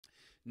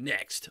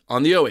Next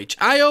on the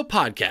OHIO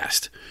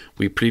podcast,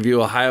 we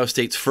preview Ohio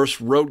State's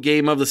first road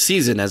game of the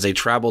season as they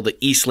travel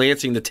to East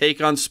Lansing to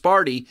take on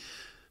Sparty.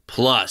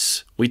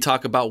 Plus, we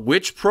talk about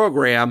which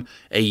program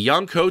a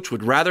young coach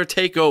would rather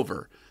take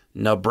over,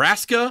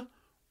 Nebraska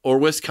or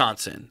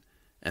Wisconsin.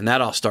 And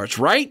that all starts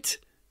right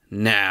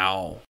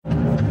now.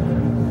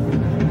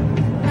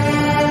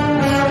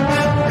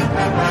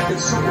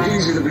 It's so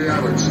easy to be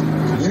average.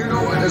 You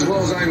know it as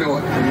well as I know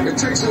it. It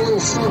takes a little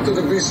something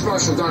to be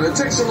special, Don. It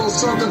takes a little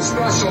something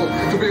special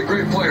to be a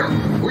great player.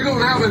 We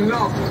don't have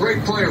enough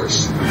great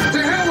players.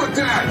 To hell with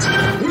that!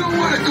 We don't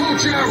want to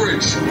coach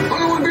average. I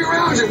don't want to be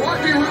around you.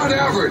 Why be around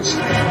average?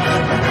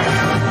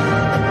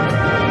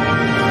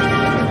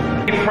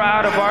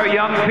 Proud of our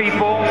young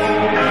people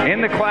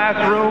in the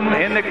classroom,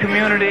 in the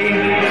community,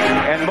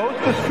 and most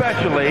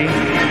especially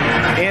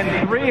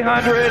in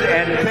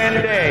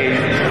 310 days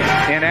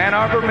in Ann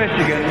Arbor,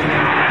 Michigan,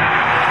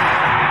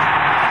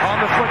 on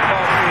the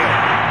football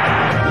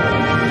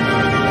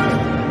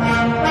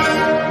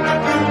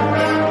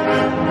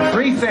field.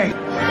 Three things.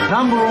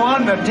 Number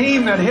one, the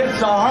team that hits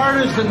the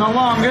hardest and the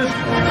longest,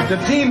 the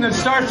team that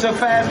starts the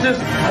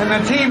fastest, and the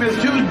team is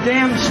too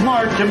damn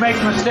smart to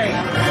make mistakes.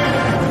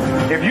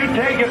 If you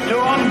take it to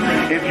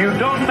them, if you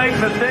don't make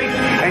mistakes,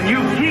 and you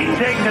keep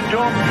taking it to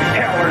them,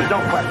 hell, there's no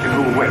question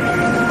who will win.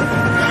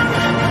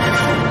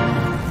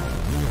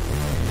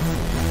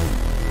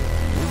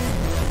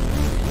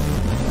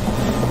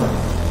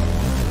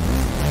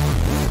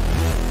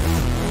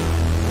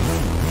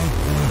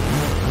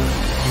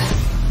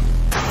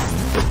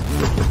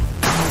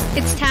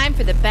 It's time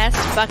for the Best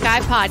Buckeye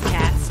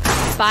Podcast.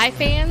 By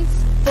fans,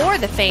 for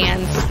the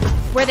fans,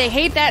 where they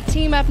hate that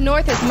team up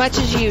north as much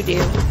as you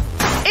do.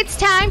 It's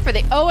time for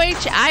the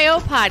OHIO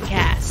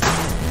Podcast.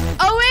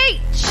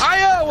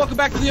 OHIO! Welcome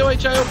back to the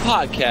OHIO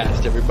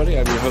Podcast, everybody.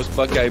 I'm your host,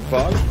 Buckeye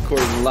Boggs,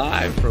 recording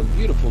live from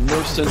beautiful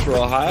North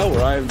Central Ohio,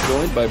 where I am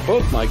joined by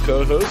both my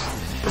co-hosts,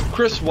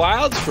 Chris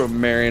Wilds from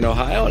Marion,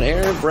 Ohio, and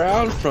Aaron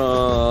Brown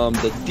from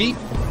the deep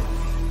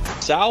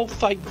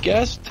South, I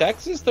guess,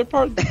 Texas. They're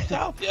part of the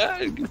South,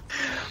 yeah.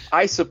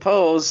 I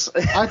suppose.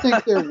 I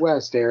think they're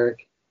west,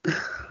 Eric.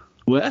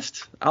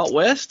 West? Out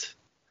west?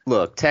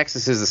 Look,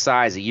 Texas is the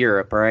size of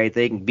Europe, right?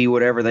 They can be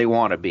whatever they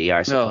want to be,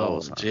 I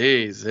suppose. Oh,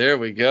 geez, there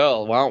we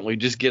go. Why don't we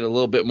just get a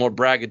little bit more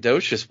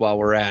braggadocious while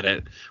we're at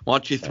it? Why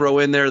don't you throw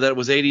in there that it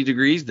was 80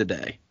 degrees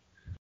today?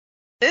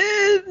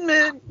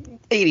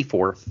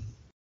 84.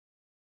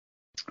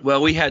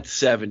 Well, we had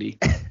 70,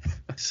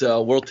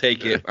 so we'll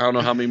take it. I don't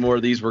know how many more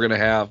of these we're going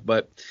to have,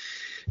 but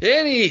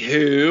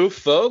anywho,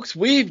 folks,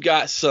 we've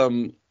got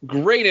some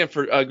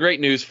great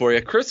news for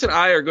you. Chris and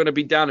I are going to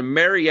be down in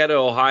Marietta,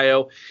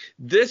 Ohio,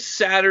 this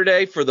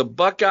Saturday for the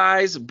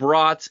Buckeyes,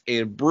 Brats,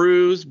 and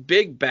Brews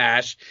Big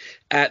Bash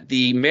at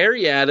the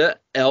Marietta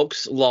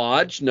Elks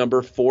Lodge,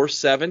 number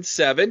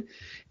 477.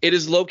 It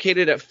is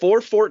located at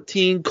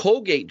 414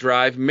 Colgate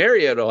Drive,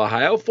 Marietta,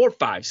 Ohio,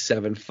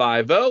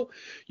 45750.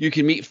 You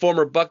can meet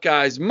former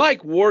Buckeyes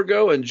Mike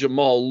Wargo and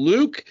Jamal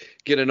Luke,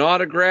 get an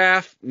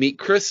autograph, meet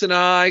Chris and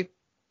I.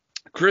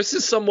 Chris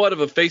is somewhat of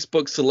a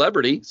Facebook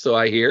celebrity, so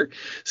I hear.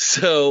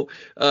 So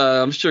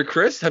I'm sure,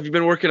 Chris, have you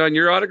been working on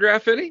your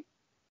autograph any?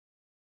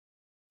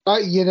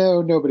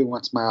 Nobody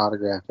wants my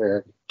autograph,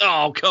 Eric.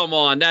 Oh, come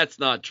on. That's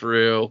not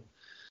true.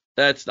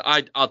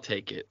 I'll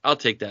take it. I'll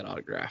take that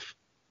autograph.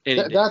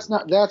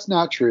 That's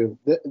not true.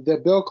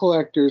 The bill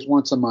collectors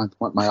once a month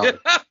want my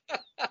autograph.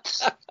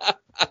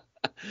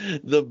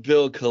 The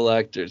bill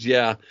collectors,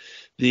 yeah.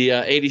 The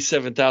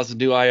 87,000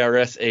 new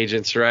IRS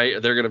agents,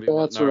 right? They're going to be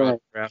wanting our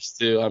autographs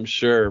too, I'm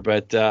sure.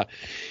 But the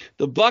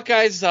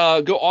Buckeyes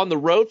go on the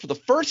road for the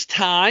first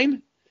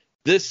time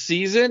this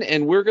season,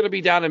 and we're going to be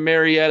down in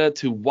Marietta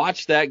to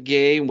watch that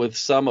game with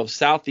some of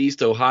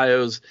Southeast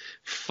Ohio's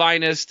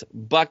finest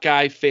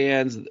Buckeye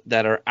fans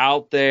that are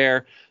out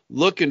there.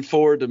 Looking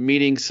forward to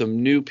meeting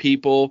some new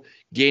people,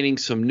 gaining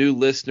some new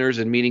listeners,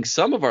 and meeting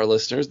some of our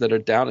listeners that are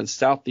down in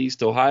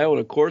Southeast Ohio. And,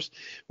 of course,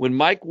 when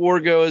Mike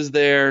Wargo is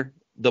there,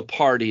 the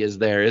party is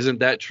there. Isn't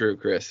that true,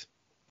 Chris?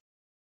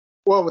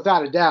 Well,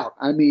 without a doubt.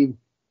 I mean,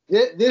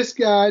 this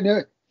guy,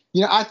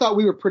 I thought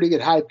we were pretty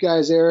good hype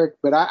guys, Eric,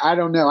 but I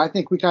don't know. I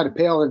think we kind of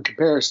pale in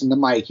comparison to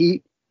Mike.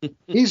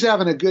 He's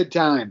having a good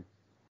time.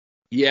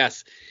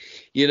 Yes.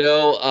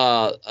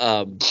 Notre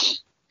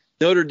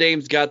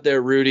Dame's got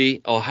their Rudy.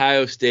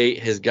 Ohio State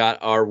has got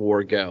our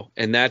Wargo,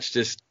 and that's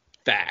just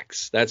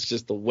facts. That's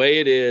just the way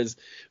it is.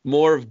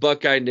 More of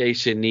Buckeye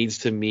Nation needs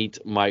to meet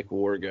Mike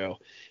Wargo.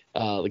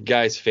 The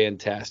guy's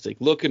fantastic.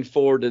 Looking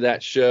forward to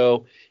that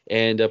show.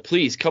 And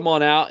please come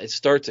on out. It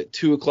starts at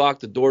 2 o'clock.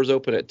 The doors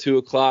open at 2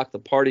 o'clock. The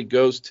party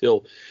goes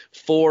till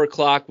 4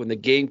 o'clock when the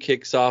game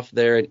kicks off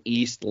there in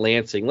East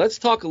Lansing. Let's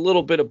talk a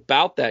little bit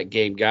about that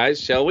game, guys,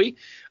 shall we?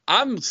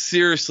 I'm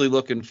seriously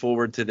looking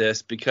forward to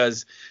this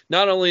because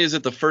not only is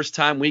it the first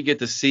time we get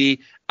to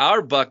see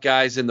our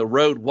Buckeyes in the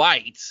road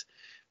whites,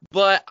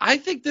 but I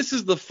think this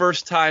is the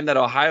first time that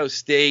Ohio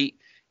State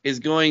is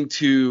going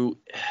to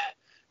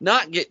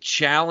not get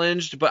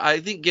challenged, but I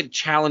think get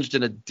challenged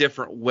in a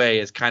different way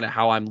is kind of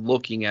how I'm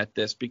looking at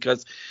this,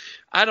 because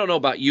I don't know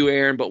about you,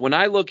 Aaron, but when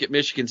I look at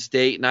Michigan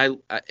State,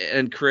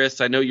 and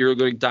Chris, I know you're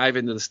going to dive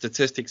into the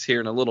statistics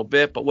here in a little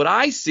bit, but what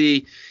I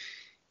see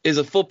is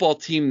a football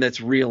team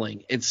that's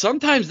reeling. And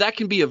sometimes that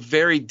can be a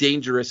very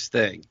dangerous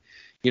thing.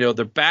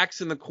 Their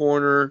back's in the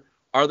corner.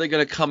 Are they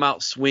going to come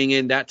out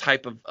swinging? That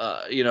type of,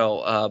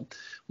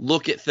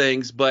 look at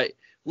things. But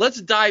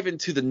let's dive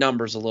into the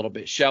numbers a little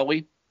bit, shall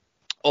we?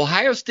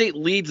 Ohio State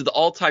leads the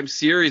all-time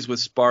series with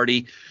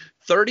Sparty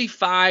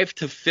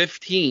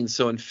 35-15.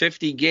 So in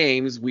 50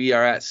 games, we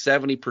are at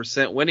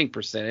 70% winning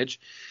percentage.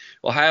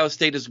 Ohio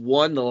State has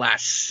won the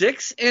last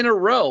 6 in a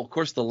row. Of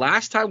course, the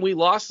last time we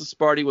lost to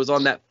Sparty was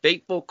on that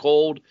fateful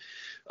cold,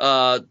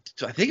 I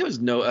think it was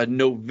a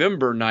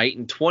November night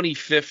in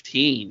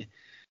 2015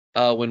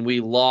 when we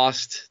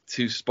lost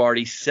to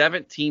Sparty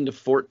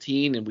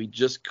 17-14, and we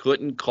just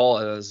couldn't call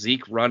it a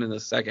Zeke run in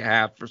the second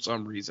half for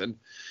some reason.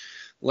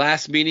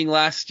 Last meeting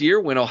last year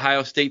went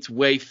Ohio State's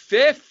way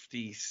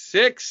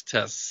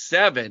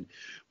 56-7,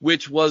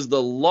 which was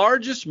the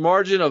largest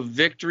margin of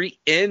victory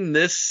in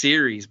this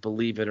series,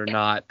 believe it or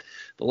not.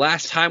 The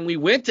last time we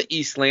went to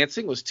East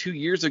Lansing was 2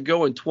 years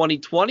ago in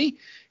 2020,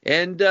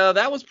 and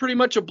that was pretty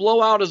much a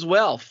blowout as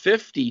well,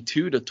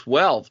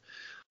 52-12.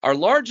 Our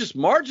largest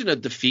margin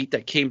of defeat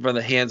that came from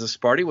the hands of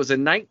Sparty was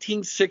in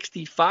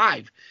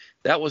 1965.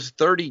 That was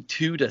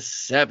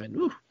 32-7.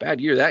 Ooh, bad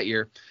year that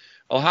year.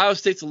 Ohio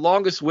State's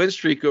longest win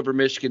streak over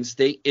Michigan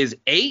State is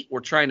 8.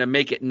 We're trying to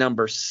make it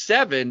number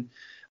 7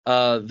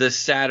 this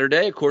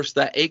Saturday. Of course,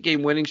 that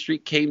 8-game winning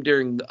streak came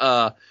during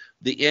the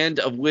end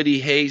of Woody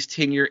Hayes'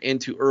 tenure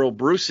into Earl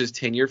Bruce's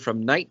tenure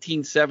from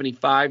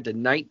 1975 to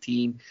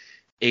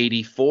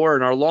 1984.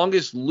 And our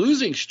longest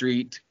losing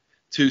streak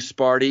to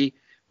Sparty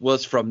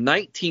was from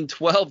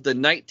 1912 to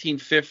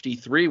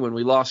 1953 when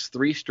we lost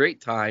 3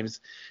 straight times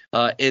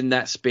in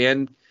that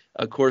span.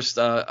 Of course,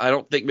 I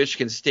don't think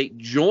Michigan State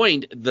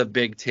joined the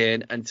Big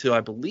Ten until I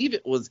believe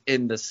it was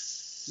in the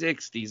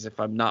 60s, if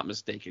I'm not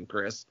mistaken,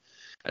 Chris.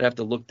 I'd have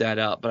to look that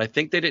up. But I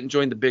think they didn't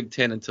join the Big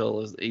Ten until it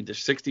was either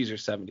 60s or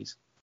 70s.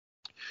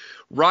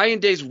 Ryan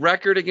Day's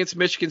record against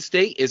Michigan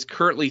State is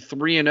currently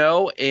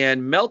 3-0,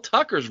 and Mel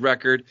Tucker's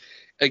record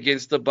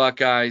against the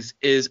Buckeyes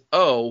is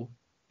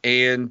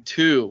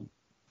 0-2.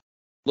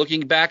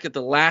 Looking back at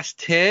the last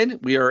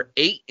 10, we are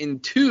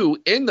 8-2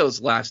 in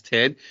those last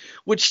 10,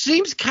 which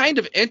seems kind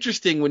of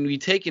interesting when we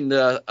take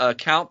into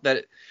account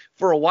that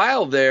for a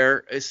while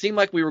there, it seemed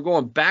like we were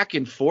going back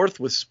and forth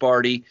with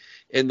Sparty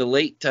in the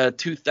late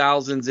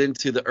 2000s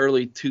into the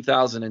early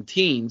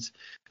 2010s.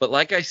 But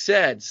like I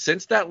said,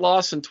 since that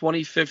loss in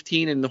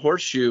 2015 in the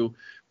Horseshoe,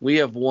 we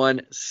have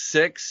won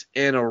 6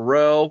 in a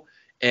row.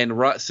 And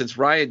since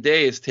Ryan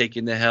Day has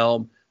taken the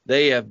helm,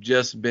 they have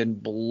just been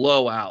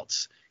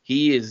blowouts.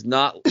 He is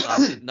not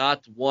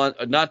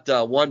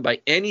won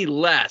by any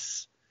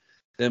less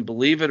than,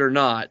 believe it or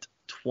not,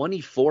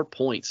 24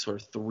 points or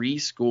 3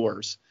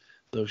 scores.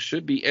 So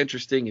should be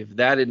interesting if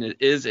that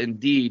is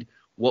indeed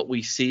what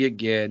we see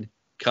again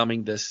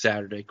coming this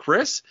Saturday.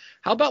 Chris,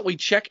 how about we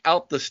check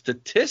out the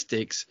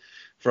statistics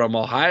from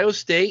Ohio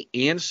State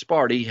and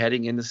Sparty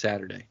heading into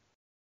Saturday?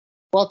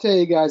 Well, I'll tell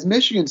you guys,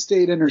 Michigan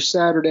State enters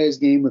Saturday's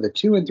game with a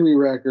 2-3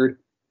 record.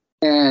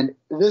 And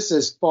this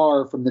is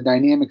far from the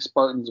dynamic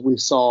Spartans we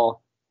saw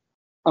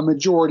a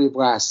majority of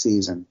last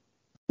season.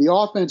 The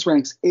offense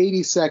ranks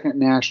 82nd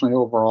nationally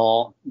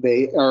overall.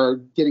 They are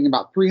getting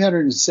about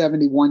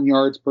 371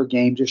 yards per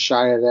game, just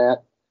shy of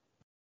that.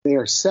 They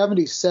are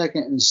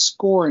 72nd in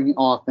scoring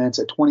offense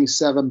at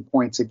 27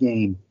 points a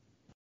game.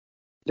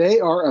 They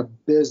are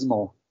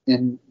abysmal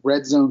in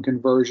red zone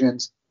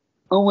conversions,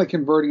 only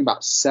converting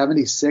about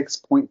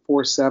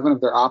 76.47 of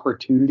their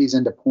opportunities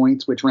into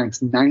points, which ranks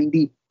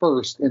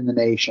 91st in the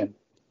nation.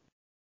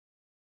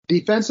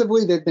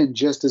 Defensively, they've been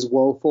just as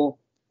woeful.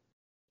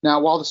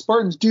 Now, while the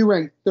Spartans do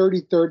rank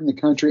 33rd in the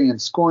country in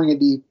scoring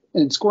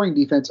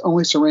defense,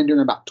 only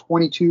surrendering about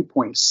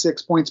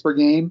 22.6 points per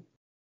game,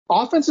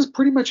 offenses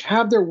pretty much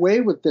have their way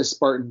with this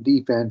Spartan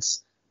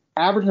defense,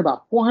 averaging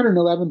about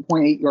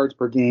 411.8 yards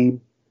per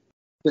game.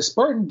 The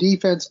Spartan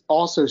defense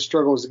also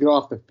struggles to get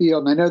off the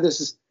field, and I know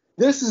this is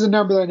a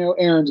number that I know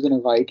Aaron's going to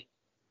like.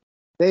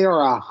 They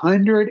are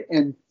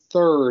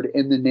 103rd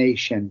in the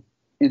nation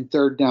in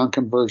third down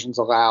conversions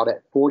allowed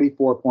at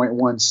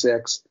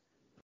 44.16,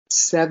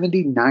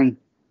 79th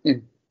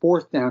in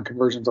fourth down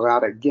conversions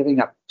allowed at giving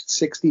up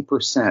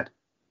 60%.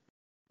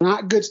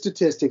 Not good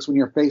statistics when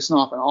you're facing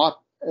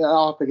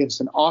off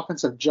against an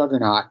offensive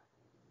juggernaut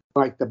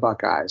like the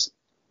Buckeyes.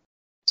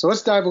 So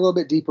let's dive a little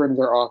bit deeper into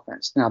their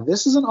offense. Now,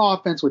 this is an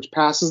offense which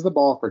passes the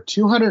ball for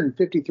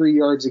 253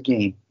 yards a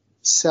game,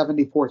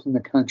 74th in the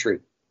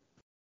country.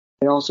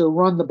 They also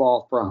run the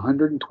ball for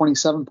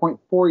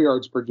 127.4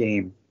 yards per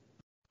game.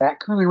 That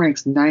currently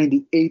ranks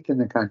 98th in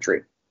the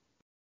country.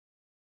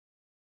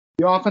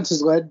 The offense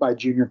is led by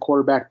junior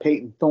quarterback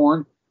Peyton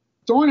Thorne.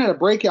 Thorne had a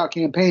breakout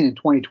campaign in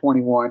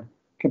 2021,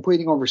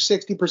 completing over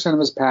 60% of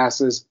his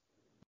passes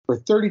for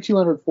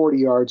 3,240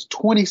 yards,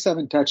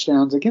 27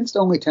 touchdowns against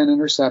only 10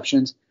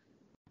 interceptions,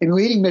 and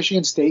leading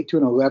Michigan State to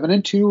an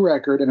 11-2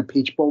 record and a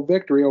Peach Bowl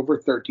victory over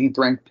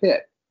 13th-ranked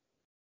Pitt.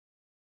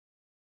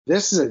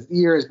 This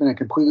year has been a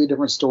completely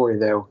different story,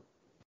 though.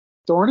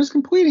 Thorne is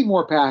completing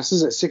more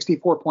passes at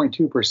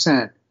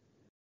 64.2%,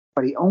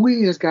 but he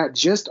only has got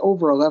just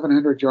over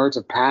 1,100 yards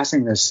of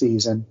passing this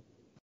season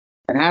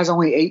and has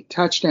only 8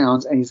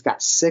 touchdowns, and he's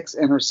got 6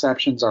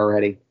 interceptions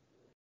already.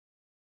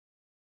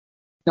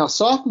 Now,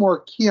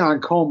 sophomore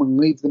Keon Coleman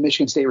leads the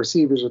Michigan State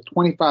receivers with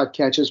 25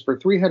 catches for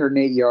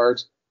 308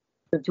 yards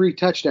and 3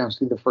 touchdowns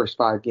through the first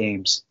 5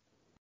 games.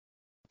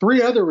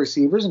 3 other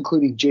receivers,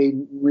 including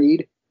Jaden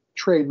Reed,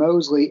 Trey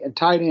Mosley, and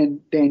tight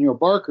end Daniel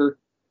Barker,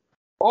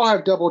 all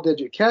have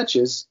double-digit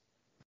catches,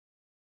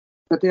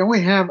 but they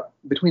only have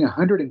between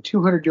 100 and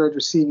 200 yards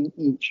receiving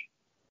each.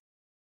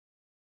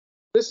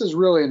 This is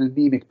really an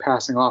anemic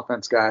passing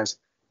offense, guys.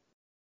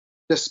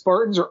 The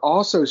Spartans are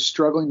also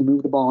struggling to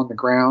move the ball on the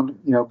ground.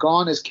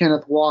 Gone is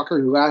Kenneth Walker,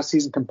 who last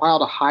season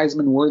compiled a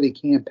Heisman-worthy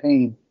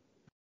campaign.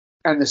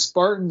 And the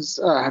Spartans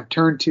have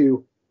turned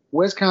to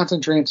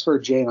Wisconsin transfer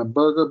Jalen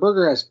Berger.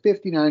 Berger has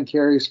 59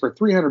 carries for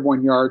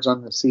 301 yards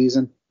on the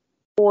season,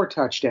 4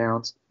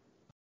 touchdowns.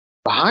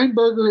 Behind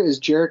Berger is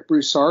Jarek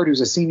Broussard,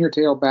 who's a senior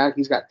tailback.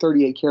 He's got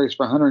 38 carries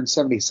for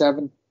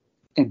 177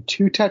 and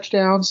 2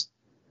 touchdowns.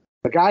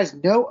 But guys,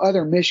 no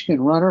other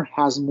Michigan runner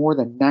has more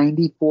than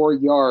 94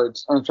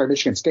 yards.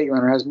 Michigan State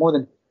runner has more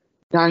than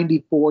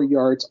 94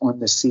 yards on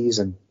the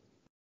season.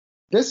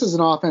 This is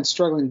an offense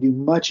struggling to do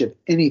much of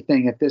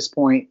anything at this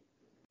point,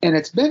 and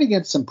it's been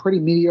against some pretty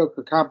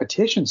mediocre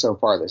competition so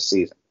far this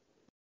season.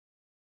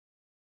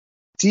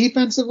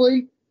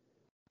 Defensively,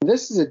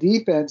 this is a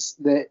defense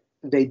that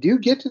they do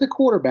get to the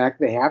quarterback.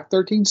 They have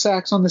 13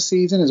 sacks on the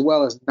season as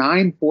well as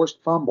 9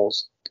 forced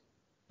fumbles.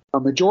 A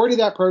majority of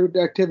that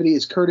productivity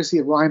is courtesy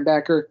of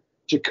linebacker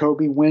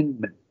Jacoby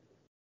Windman.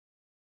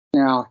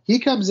 Now, he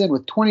comes in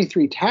with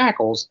 23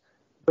 tackles,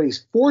 but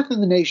he's 4th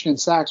in the nation in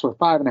sacks with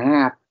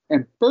 5.5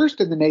 and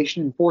 1st in the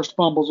nation in forced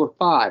fumbles with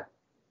 5.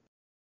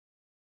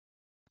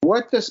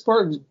 What the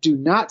Spartans do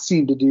not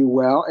seem to do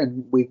well,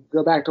 and we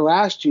go back to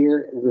last year,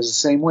 it was the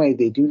same way.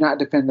 They do not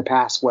defend the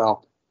pass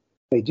well.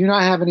 They do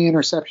not have any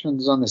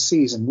interceptions on the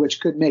season,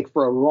 which could make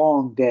for a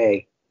long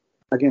day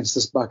against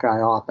this Buckeye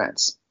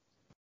offense.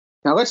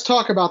 Now let's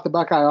talk about the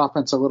Buckeye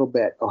offense a little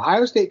bit.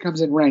 Ohio State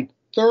comes in ranked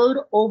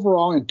 3rd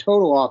overall in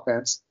total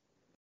offense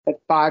at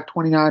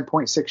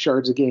 529.6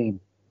 yards a game.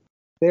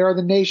 They are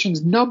the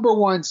nation's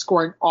 #1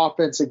 scoring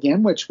offense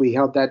again, which we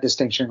held that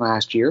distinction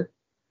last year.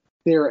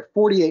 They are at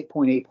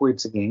 48.8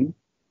 points a game.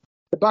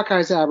 The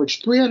Buckeyes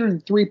average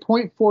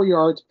 303.4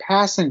 yards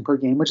passing per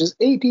game, which is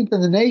 18th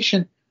in the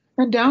nation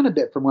and down a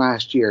bit from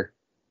last year.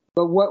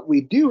 But what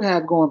we do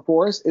have going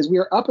for us is we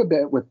are up a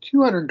bit with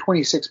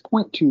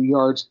 226.2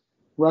 yards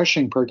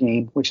rushing per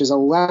game, which is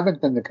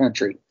 11th in the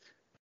country.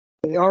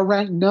 They are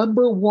ranked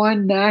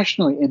 #1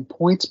 nationally in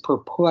points per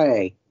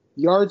play,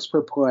 yards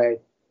per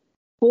play,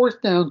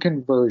 4th down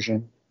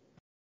conversion,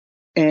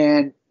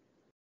 and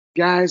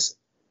guys,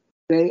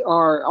 they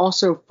are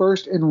also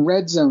 1st in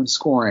red zone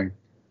scoring.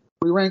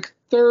 We rank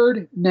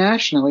 3rd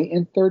nationally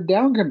in 3rd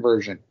down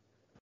conversion.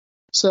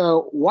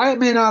 So why it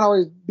may not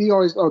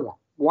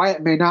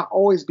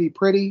always be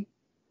pretty,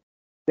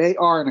 they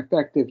are an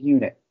effective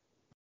unit.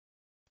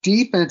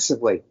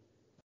 Defensively,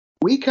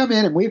 we come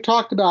in and we've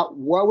talked about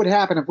what would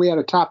happen if we had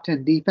a top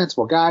 10 defense.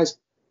 Well, guys,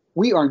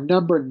 we are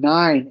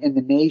 #9 in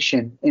the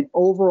nation in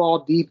overall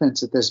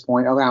defense at this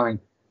point,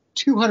 allowing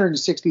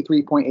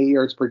 263.8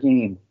 yards per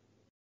game.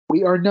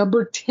 We are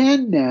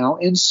 #10 now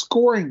in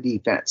scoring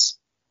defense,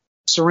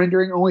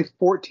 surrendering only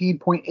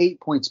 14.8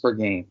 points per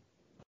game.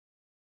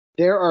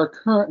 They are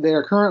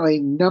currently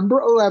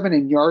 #11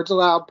 in yards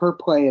allowed per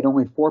play at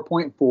only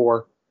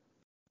 4.4.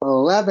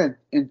 11th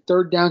in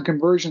 3rd down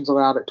conversions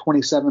allowed at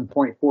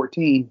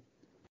 27.14,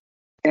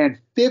 and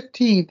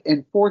 15th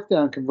in 4th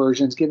down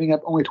conversions, giving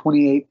up only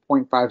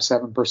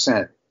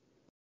 28.57%.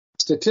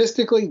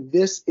 Statistically,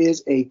 this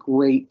is a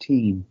great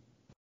team.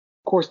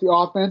 Of course, the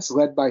offense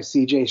led by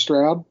C.J.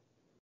 Stroud.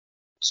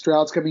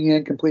 Stroud's coming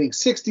in, completing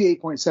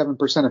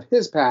 68.7% of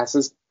his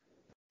passes,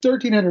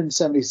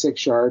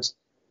 1,376 yards.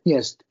 He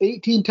has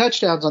 18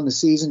 touchdowns on the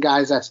season,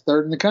 guys. That's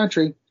 3rd in the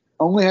country.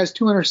 Only has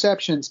 2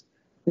 interceptions.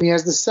 And he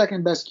has the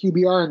 2nd best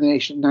QBR in the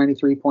nation,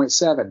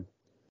 93.7.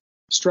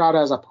 Stroud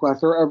has a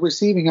plethora of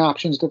receiving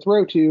options to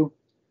throw to.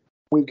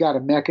 We've got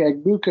Emeka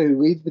Egbuka,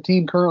 who leads the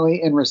team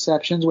currently in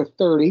receptions with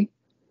 30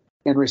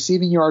 and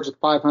receiving yards with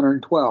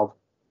 512.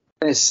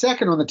 And is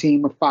 2nd on the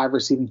team with 5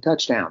 receiving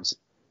touchdowns.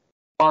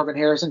 Marvin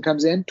Harrison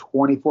comes in,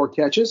 24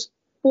 catches,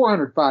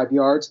 405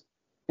 yards,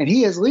 and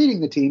he is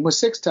leading the team with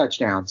 6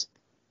 touchdowns.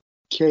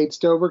 Cade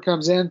Stover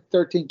comes in,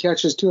 13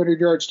 catches, 200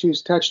 yards, 2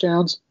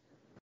 touchdowns.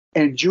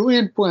 And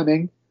Julian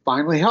Fleming,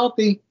 finally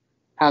healthy,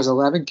 has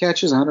 11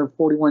 catches,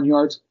 141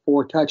 yards,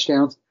 4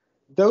 touchdowns.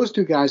 Those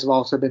 2 guys have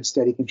also been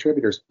steady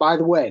contributors. By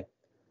the way,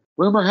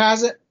 rumor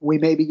has it we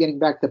may be getting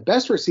back the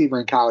best receiver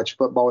in college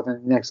football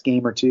within the next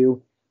game or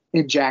 2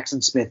 in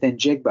Jackson Smith and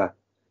Jigba.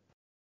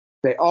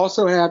 They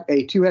also have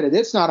a 2-headed,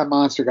 it's not a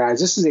monster, guys.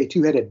 This is a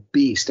 2-headed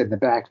beast in the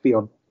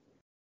backfield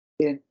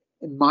in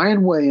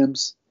Mayan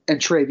Williams and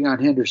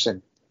Travion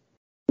Henderson.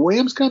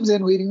 Williams comes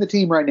in leading the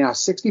team right now,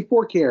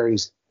 64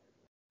 carries,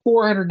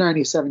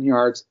 497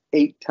 yards,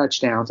 8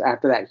 touchdowns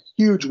after that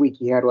huge week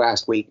he had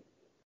last week.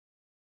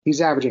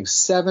 He's averaging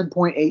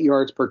 7.8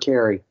 yards per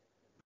carry.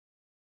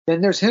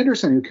 Then there's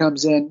Henderson, who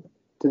comes in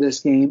to this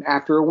game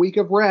after a week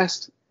of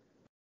rest.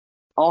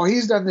 All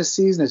he's done this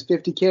season is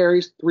 50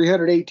 carries,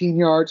 318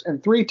 yards,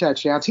 and 3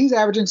 touchdowns. He's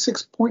averaging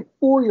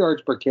 6.4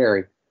 yards per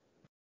carry.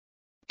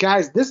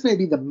 Guys, this may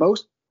be the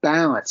most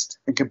balanced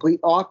and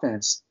complete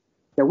offense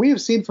that we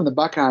have seen from the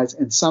Buckeyes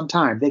in some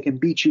time. They can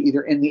beat you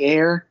either in the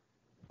air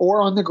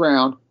or on the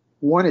ground.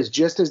 One is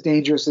just as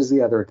dangerous as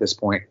the other at this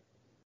point.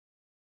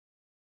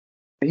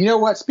 And you know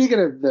what? Speaking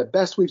of the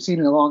best we've seen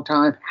in a long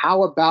time,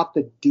 how about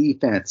the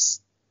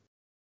defense?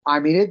 I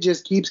mean, it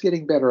just keeps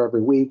getting better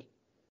every week.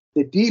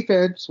 The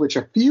defense, which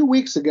a few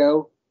weeks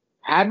ago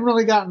hadn't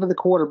really gotten to the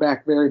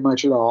quarterback very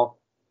much at all,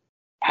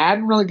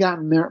 hadn't really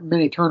gotten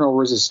many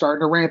turnovers, is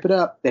starting to ramp it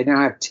up. They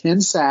now have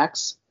 10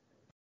 sacks,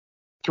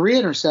 3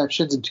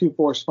 interceptions, and 2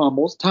 forced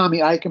fumbles. Tommy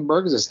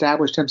Eichenberg has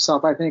established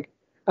himself, I think,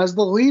 as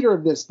the leader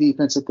of this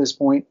defense at this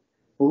point,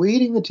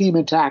 leading the team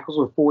in tackles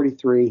with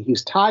 43.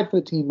 He's tied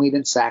for the team lead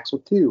in sacks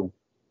with 2.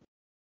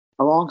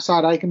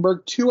 Alongside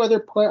Eichenberg,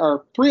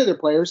 3 other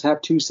players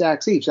have 2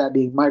 sacks each, that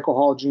being Michael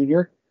Hall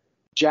Jr.,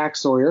 Jack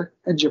Sawyer,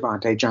 and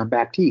Javonte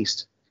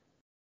Jean-Baptiste.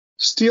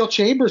 Steele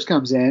Chambers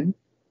comes in,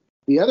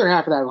 the other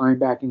half of that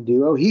linebacking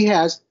duo. He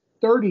has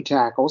 30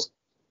 tackles.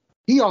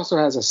 He also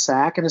has a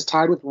sack and is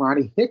tied with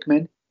Ronnie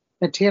Hickman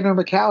and Tanner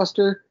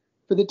McAllister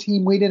for the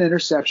team lead in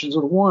interceptions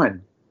with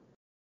 1.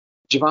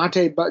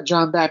 Javonte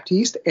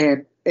Jean-Baptiste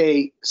and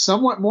a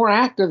somewhat more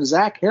active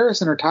Zach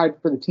Harrison are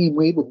tied for the team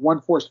lead with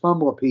 1 forced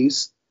fumble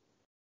apiece.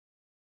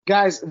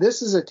 Guys,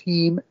 this is a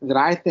team that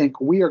I think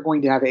we are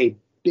going to have a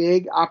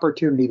big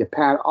opportunity to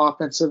pad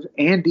offensive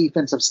and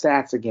defensive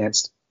stats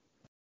against.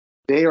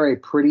 They are a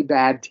pretty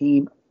bad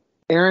team.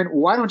 Aaron,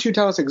 why don't you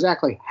tell us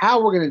exactly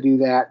how we're going to do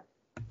that?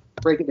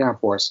 Break it down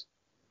for us.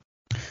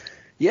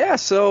 Yeah,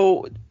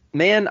 so,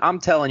 man, I'm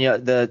telling you,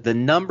 the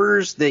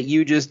numbers that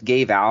you just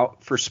gave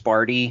out for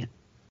Sparty,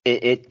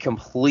 it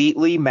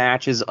completely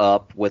matches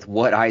up with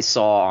what I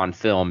saw on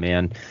film,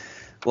 man.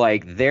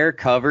 Like, their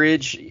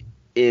coverage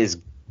is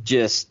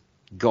just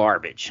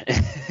garbage.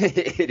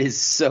 It is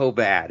so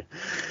bad.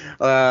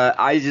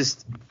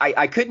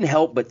 I couldn't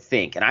help but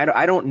think, and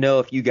I don't know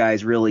if you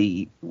guys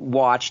really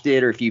watched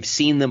it or if you've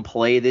seen them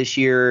play this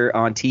year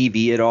on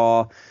TV at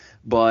all,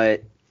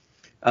 but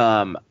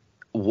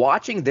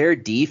watching their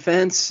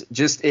defense,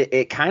 just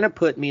it kind of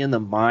put me in the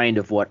mind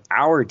of what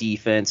our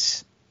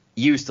defense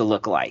used to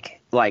look like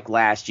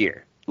last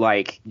year.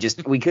 Like,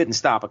 just we couldn't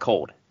stop a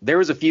cold. There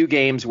was a few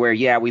games where,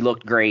 yeah, we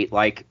looked great,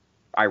 like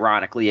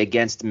ironically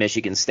against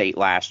Michigan State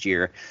last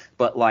year.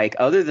 But like,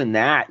 other than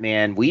that,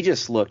 man, we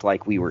just looked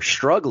like we were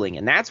struggling,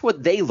 and that's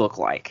what they look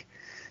like.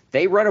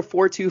 They run a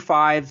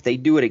 4-2-5. They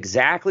do it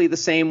exactly the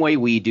same way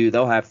we do.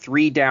 They'll have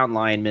 3 down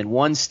linemen,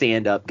 1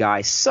 stand-up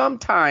guy.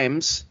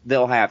 Sometimes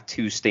they'll have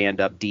 2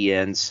 stand-up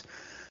DNs,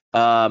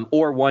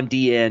 or 1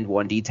 D-end,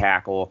 1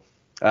 D-tackle.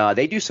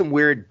 They do some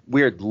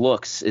weird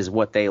looks is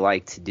what they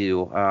like to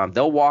do.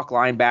 They'll walk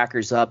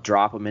linebackers up,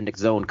 drop them into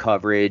zone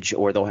coverage,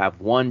 or they'll have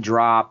 1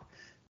 drop,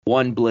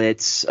 1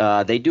 blitz.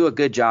 They do a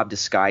good job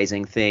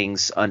disguising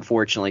things.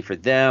 Unfortunately for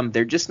them,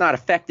 they're just not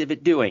effective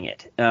at doing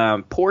it.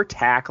 Poor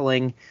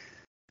tackling.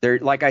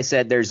 Like I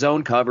said, their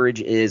zone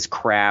coverage is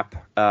crap.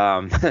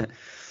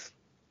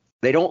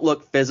 They don't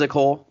look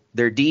physical.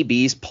 Their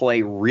DBs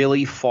play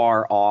really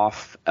far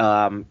off,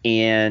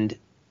 and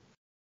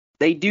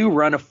they do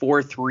run a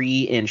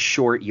 4-3 in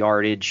short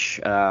yardage,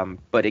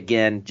 but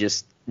again,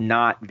 just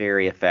not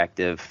very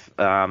effective.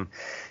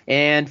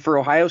 And for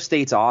Ohio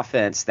State's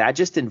offense, that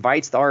just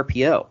invites the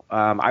RPO.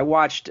 I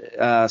watched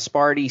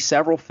Sparty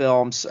several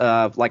films.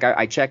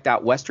 I checked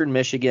out Western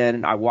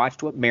Michigan. I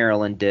watched what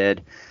Maryland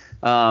did.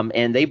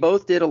 And they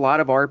both did a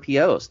lot of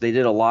RPOs. They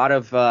did a lot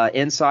of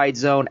inside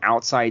zone,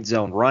 outside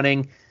zone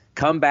running,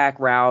 comeback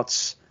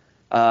routes,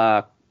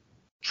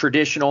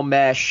 traditional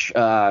mesh,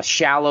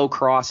 shallow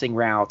crossing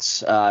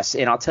routes.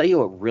 And I'll tell you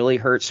what really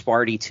hurt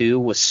Sparty too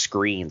was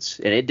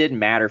screens. And it didn't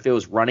matter if it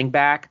was running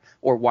back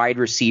or wide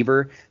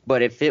receiver,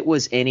 but if it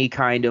was any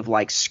kind of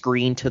like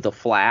screen to the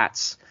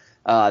flats,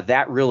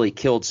 that really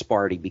killed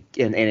Sparty,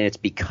 and it's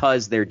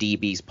because their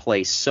DBs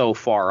play so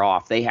far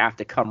off. They have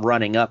to come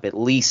running up at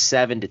least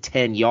 7 to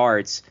 10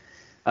 yards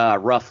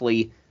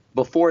roughly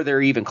before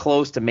they're even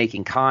close to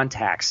making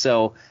contact.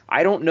 So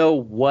I don't know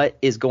what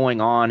is going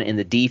on in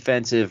the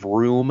defensive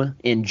room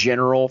in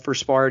general for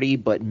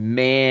Sparty, but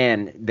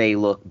man, they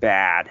look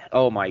bad.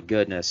 Oh my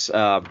goodness.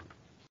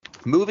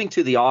 Moving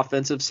to the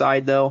offensive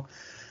side though,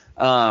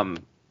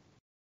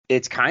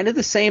 it's kind of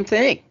the same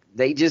thing.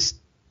 They just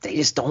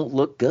don't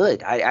look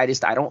good. I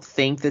don't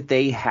think that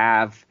they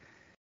have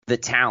the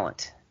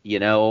talent.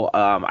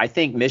 I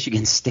think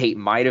Michigan State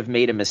might have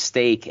made a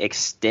mistake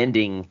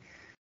extending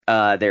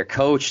their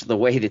coach the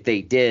way that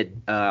they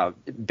did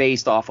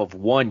based off of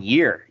 1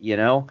 year.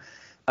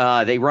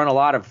 They run a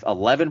lot of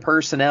 11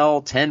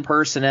 personnel, 10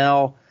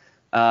 personnel,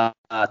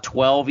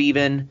 12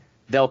 even.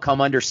 They'll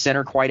come under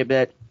center quite a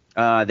bit.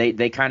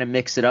 They kind of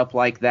mix it up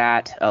like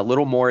that, a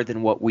little more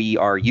than what we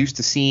are used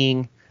to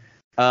seeing.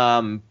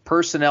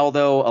 Personnel,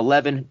 though,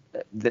 11,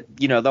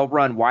 they'll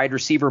run wide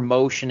receiver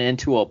motion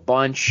into a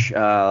bunch.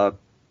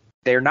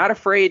 They're not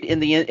afraid in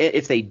the end.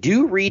 If they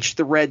do reach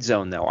the red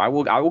zone, though, I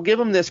will give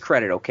them this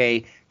credit,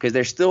 okay, because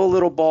they're still a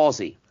little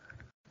ballsy.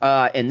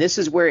 And this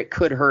is where it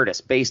could hurt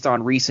us based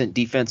on recent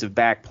defensive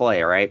back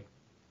play, all right?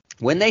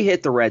 When they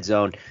hit the red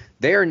zone,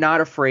 they are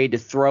not afraid to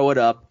throw it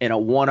up in a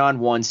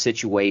one-on-one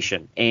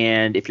situation.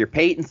 And if you're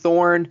Peyton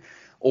Thorne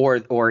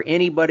or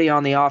anybody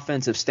on the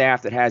offensive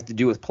staff that has to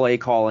do with play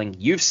calling,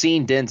 you've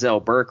seen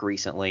Denzel Burke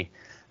recently.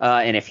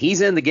 And if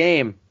he's in the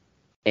game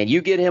and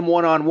you get him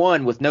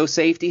one-on-one with no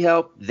safety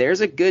help,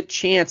 there's a good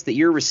chance that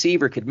your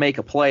receiver could make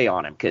a play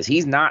on him because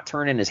he's not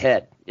turning his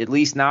head, at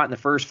least not in the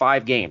first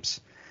 5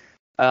 games.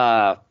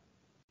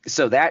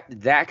 So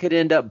that could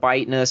end up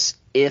biting us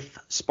if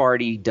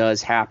Sparty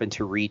does happen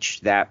to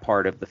reach that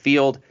part of the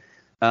field.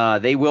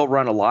 They will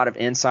run a lot of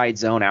inside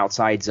zone,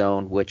 outside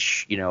zone,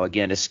 which,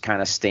 again, is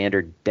kind of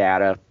standard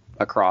data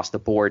across the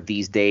board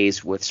these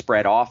days with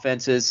spread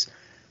offenses.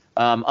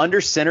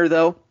 Under center,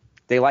 though,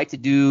 they like to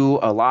do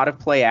a lot of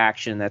play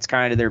action. That's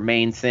kind of their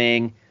main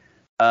thing.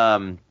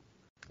 Tight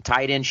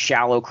end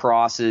shallow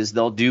crosses.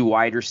 They'll do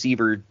wide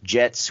receiver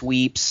jet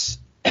sweeps.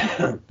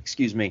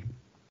 Excuse me.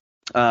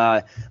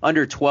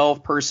 Under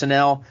 12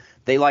 personnel,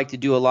 they like to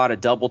do a lot of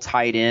double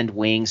tight end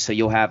wings, so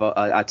you'll have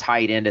a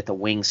tight end at the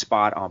wing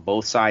spot on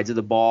both sides of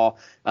the ball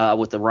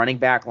with the running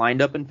back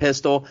lined up in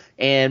pistol.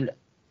 And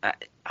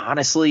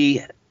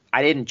honestly,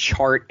 I didn't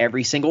chart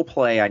every single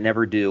play. I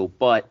never do.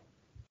 But,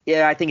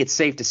 yeah, I think it's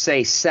safe to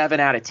say 7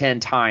 out of 10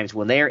 times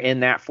when they're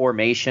in that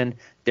formation,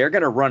 they're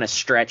going to run a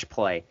stretch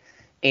play.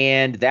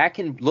 And that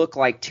can look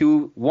like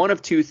one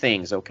of two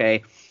things,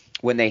 okay?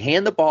 When they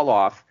hand the ball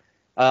off,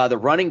 the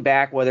running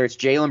back, whether it's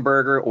Jalen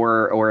Berger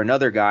or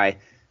another guy,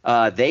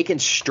 they can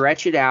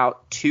stretch it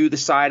out to the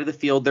side of the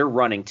field they're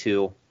running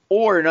to.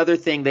 Or another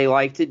thing they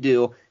like to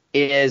do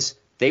is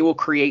they will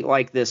create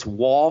like this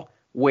wall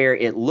where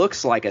it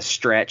looks like a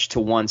stretch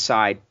to one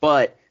side,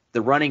 but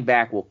the running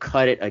back will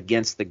cut it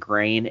against the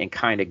grain and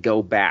kind of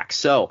go back.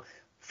 So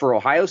for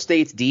Ohio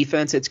State's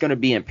defense, it's going to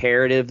be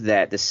imperative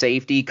that the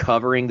safety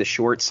covering the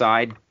short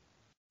side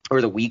or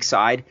the weak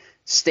side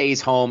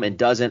stays home and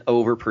doesn't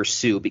over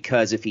pursue,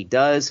 because if he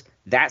does,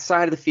 that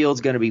side of the field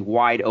is going to be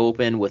wide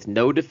open with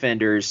no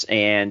defenders,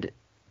 and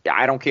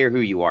I don't care who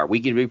you are. We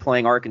could be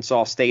playing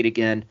Arkansas State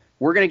again.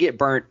 We're going to get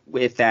burnt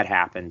if that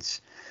happens.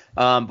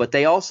 But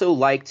they also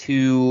like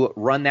to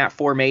run that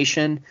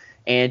formation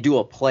and do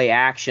a play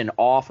action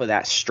off of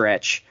that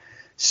stretch.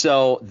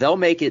 So they'll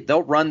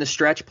run the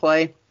stretch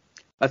play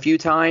a few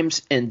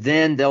times, and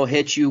then they'll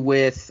hit you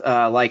with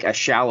like a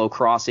shallow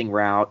crossing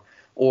route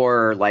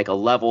or like a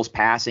levels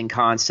passing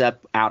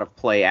concept out of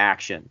play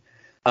action.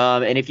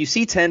 And if you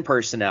see 10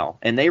 personnel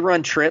and they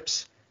run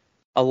trips,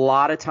 a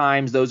lot of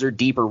times those are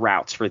deeper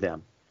routes for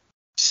them.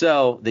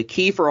 So the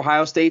key for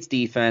Ohio State's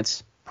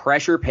defense,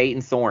 pressure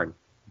Peyton Thorne.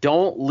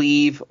 Don't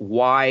leave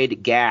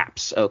wide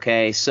gaps,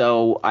 okay?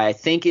 So I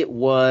think it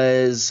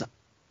was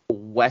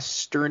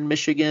Western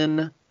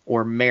Michigan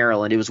or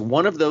Maryland. It was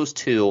one of those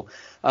two.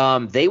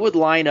 They would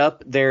line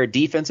up their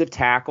defensive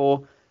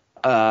tackle,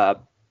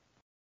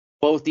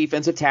 both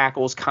defensive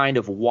tackles kind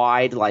of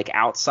wide, like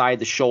outside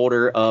the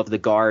shoulder of the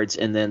guards,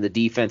 and then the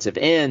defensive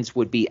ends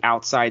would be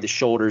outside the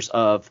shoulders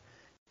of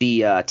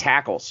the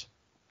tackles.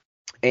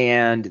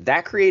 And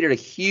that created a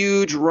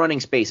huge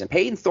running space. And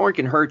Peyton Thorne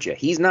can hurt you.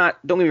 Don't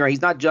get me wrong,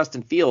 he's not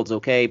Justin Fields,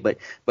 okay, but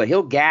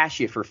he'll gash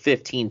you for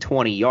 15,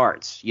 20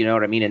 yards. You know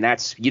what I mean?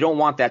 And you don't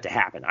want that to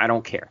happen. I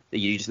don't care.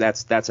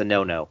 That's a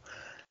no-no.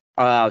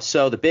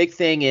 So the big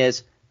thing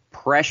is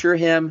pressure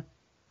him,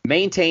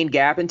 maintain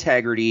gap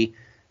integrity,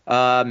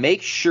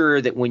 make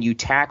sure that when you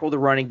tackle the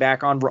running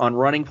back on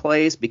running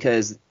plays,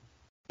 because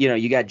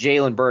you got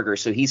Jalen Berger,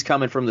 so he's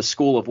coming from the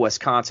school of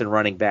Wisconsin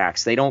running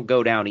backs. They don't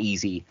go down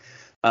easy.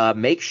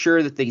 Make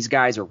sure that these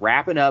guys are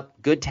wrapping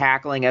up good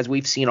tackling, as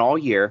we've seen all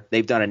year.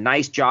 They've done a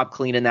nice job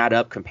cleaning that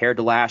up compared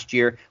to last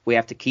year. We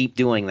have to keep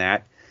doing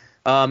that.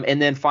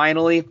 And then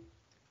finally,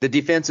 the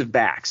defensive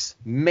backs,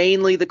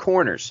 mainly the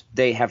corners.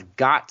 They have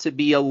got to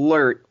be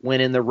alert when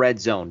in the red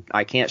zone.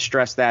 I can't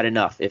stress that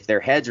enough. If their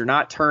heads are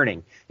not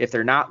turning, if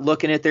they're not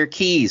looking at their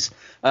keys,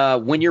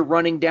 when you're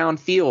running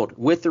downfield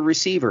with the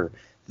receiver,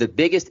 the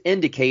biggest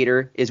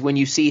indicator is when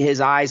you see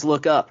his eyes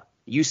look up.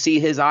 You see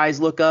his eyes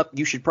look up,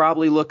 you should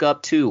probably look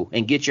up too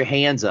and get your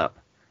hands up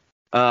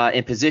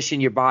and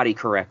position your body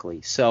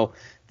correctly. So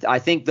I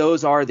think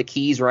those are the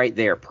keys right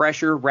there.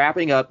 Pressure,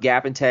 wrapping up,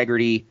 gap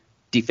integrity,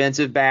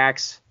 defensive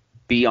backs,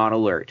 be on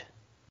alert.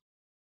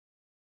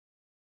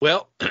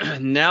 Well,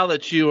 now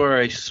that you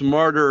are a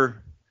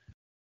smarter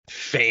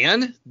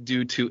fan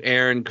due to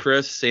Aaron,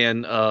 Chris,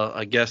 and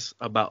I guess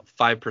about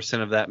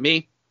 5% of that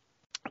me,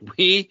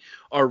 we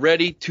are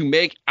ready to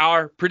make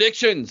our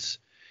predictions.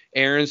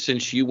 Aaron,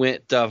 since you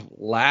went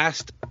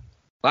last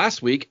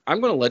week,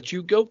 I'm going to let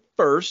you go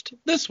first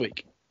this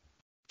week.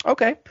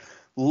 Okay.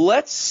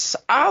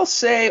 I'll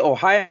say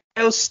Ohio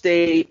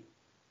State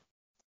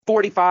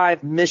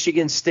 45,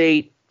 Michigan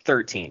State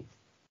 13.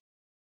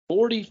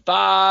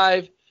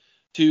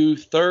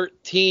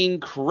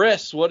 45-13.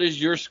 Chris, what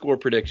is your score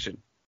prediction?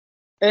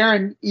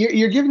 Aaron,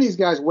 you're giving these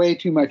guys way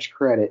too much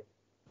credit.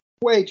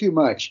 Way too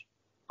much.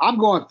 I'm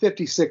going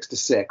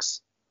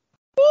 56-6.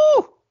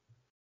 Woo!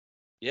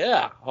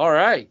 Yeah, all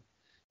right.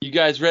 You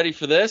guys ready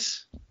for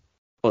this?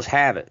 Let's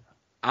have it.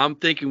 I'm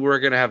thinking we're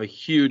going to have a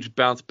huge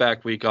bounce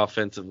back week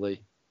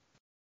offensively.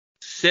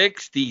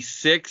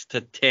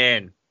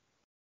 66-10.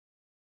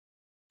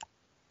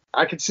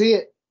 I could see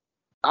it.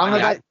 I don't know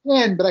about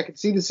 10, but I could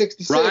see the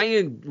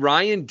 66.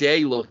 Ryan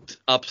Day looked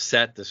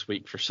upset this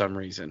week for some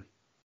reason.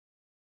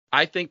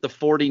 I think the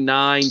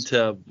 49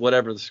 to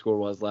whatever the score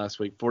was last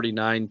week,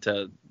 49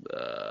 to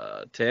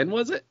 10,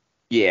 was it?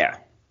 Yeah.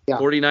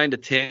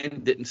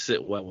 49-10 didn't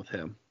sit well with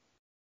him.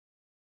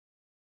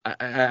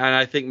 And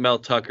I think Mel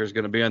Tucker is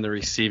going to be on the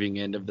receiving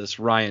end of this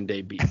Ryan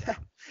Day beat.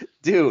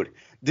 Dude,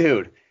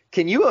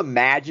 can you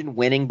imagine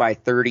winning by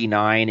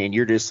 39 and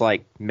you're just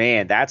like,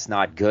 man, that's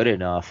not good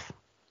enough?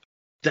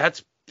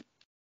 That's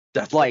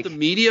like, what the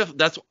media,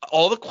 that's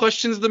all the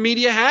questions the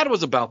media had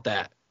was about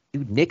that.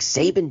 Dude, Nick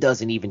Saban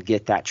doesn't even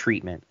get that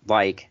treatment.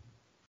 Like,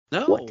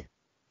 no. What?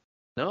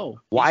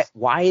 No. Why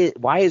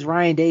is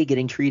Ryan Day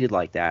getting treated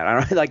like that? I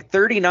don't know, like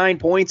 39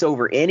 points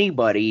over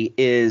anybody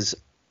is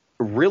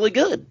really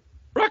good.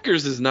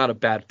 Rutgers is not a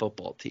bad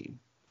football team.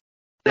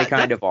 They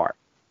kind of are.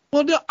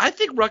 Well, no, I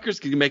think Rutgers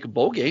can make a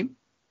bowl game.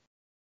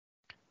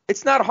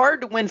 It's not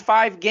hard to win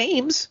 5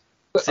 games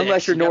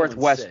unless you're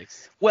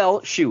Northwest.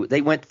 Well, shoot,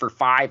 they went for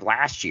 5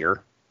 last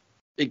year.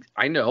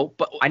 I know,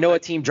 but I know a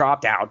team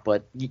dropped out,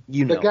 but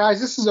you know. But guys,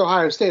 this is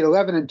Ohio State,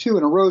 11-2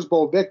 and a Rose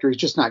Bowl victory is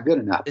just not good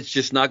enough. It's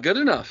just not good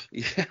enough.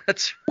 Yeah,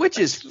 which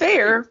is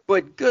fair,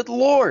 but good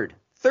Lord,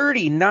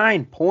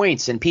 39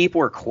 points and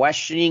people are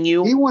questioning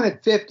you. He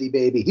wanted 50,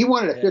 baby. He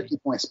wanted a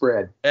 50-point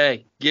spread.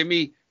 Hey, give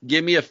me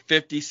a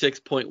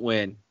 56-point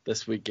win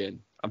this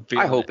weekend.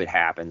 I hope it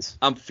happens.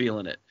 I'm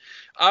feeling it.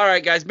 All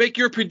right, guys, make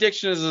your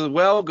predictions as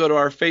well. Go to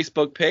our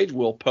Facebook page.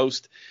 We'll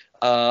post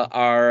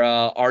our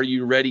Are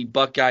You Ready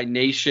Buckeye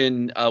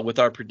Nation with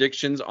our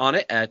predictions on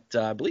it at,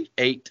 I believe,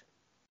 8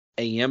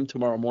 a.m.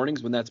 tomorrow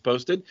mornings when that's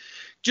posted.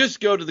 Just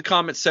go to the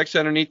comments section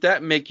underneath that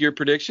and make your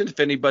prediction.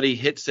 If anybody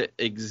hits it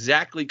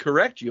exactly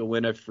correct, you'll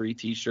win a free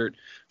T-shirt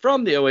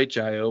from the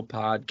OHIO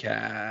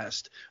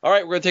podcast. All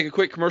right, we're going to take a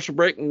quick commercial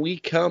break. When we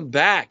come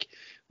back,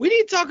 we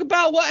need to talk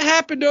about what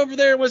happened over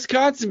there in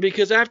Wisconsin,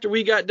 because after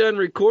we got done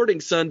recording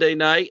Sunday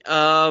night,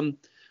 a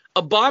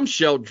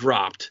bombshell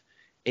dropped.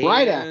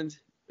 Right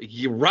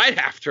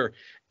after.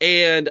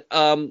 And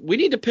we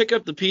need to pick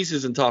up the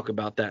pieces and talk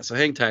about that. So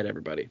hang tight,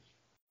 everybody.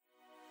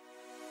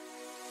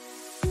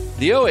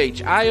 The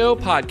OHIO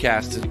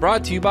podcast is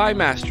brought to you by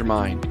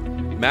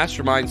Mastermind.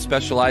 Mastermind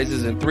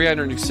specializes in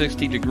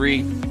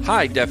 360-degree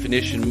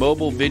high-definition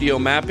mobile video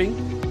mapping,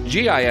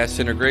 GIS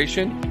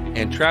integration,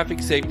 and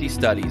traffic safety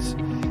studies.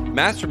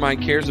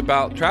 Mastermind cares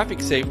about traffic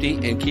safety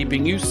and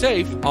keeping you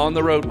safe on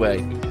the roadway.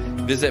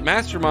 Visit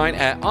Mastermind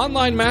at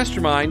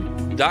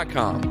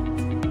onlinemastermind.com.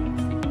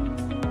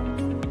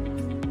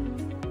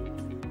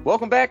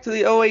 Welcome back to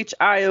the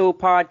OHIO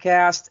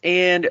podcast,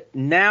 and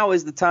now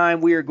is the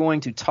time we are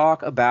going to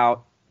talk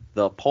about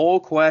the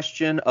poll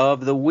question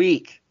of the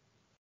week.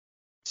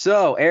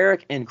 So,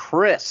 Eric and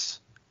Chris,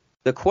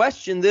 the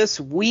question this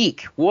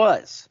week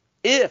was,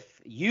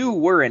 if you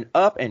were an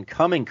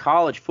up-and-coming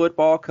college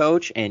football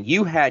coach and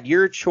you had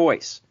your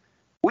choice,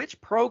 which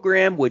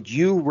program would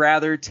you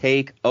rather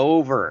take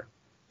over?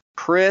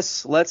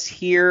 Chris, let's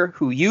hear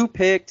who you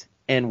picked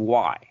and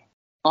why.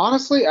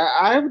 Honestly,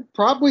 I would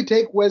probably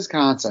take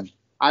Wisconsin.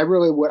 I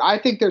really would. I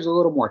think there's a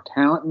little more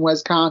talent in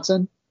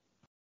Wisconsin.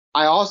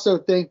 I also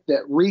think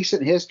that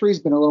recent history has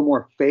been a little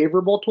more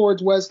favorable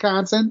towards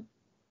Wisconsin.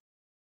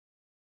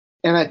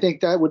 And I think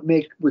that would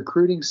make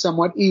recruiting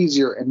somewhat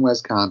easier in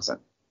Wisconsin.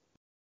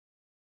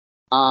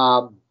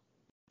 Not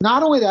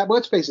only that, but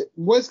let's face it,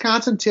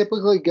 Wisconsin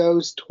typically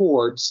goes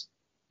towards,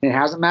 and it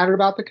hasn't mattered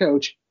about the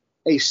coach,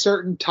 a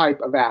certain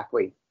type of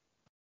athlete.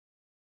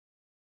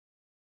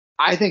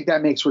 I think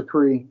that makes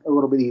recruiting a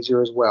little bit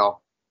easier as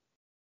well.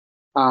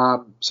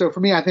 So for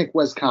me, I think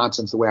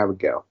Wisconsin's the way I would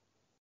go.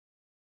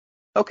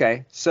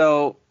 Okay,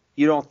 so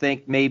you don't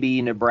think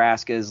maybe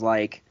Nebraska's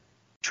like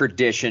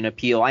tradition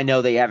appeal? I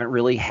know they haven't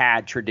really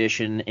had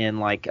tradition in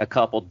like a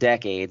couple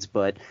decades,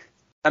 but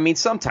I mean,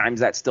 sometimes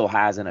that still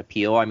has an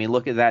appeal. I mean,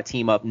 look at that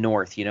team up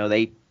north. You know,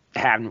 they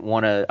haven't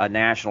won a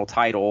national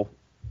title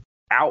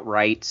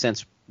outright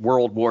since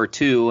World War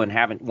II and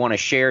haven't won a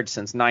shared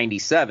since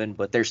 97,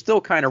 but they're still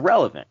kind of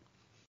relevant.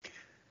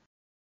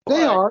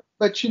 They are,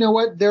 but you know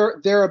what?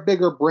 They're a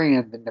bigger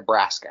brand than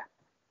Nebraska.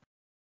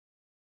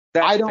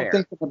 I don't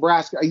think that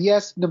Nebraska.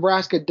 Yes,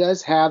 Nebraska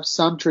does have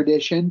some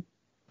tradition,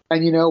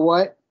 and you know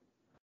what?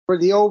 For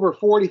the over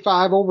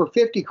 45, over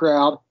 50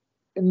 crowd,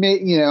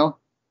 maybe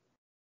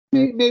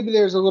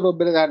there's a little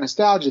bit of that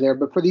nostalgia there.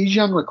 But for these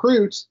young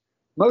recruits,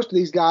 most of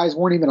these guys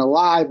weren't even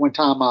alive when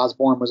Tom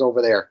Osborne was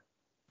over there.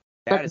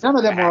 But none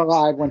of them were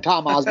alive when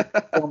Tom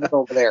Osborne was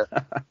over there.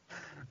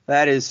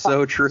 That is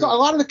so true. So a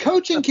lot of the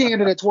coaching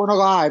candidates weren't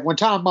alive when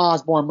Tom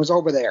Osborne was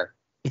over there.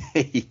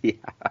 Yeah.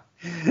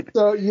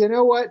 So you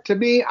know what? To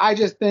me, I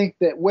just think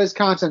that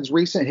Wisconsin's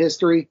recent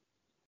history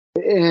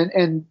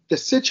and the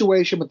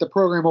situation with the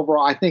program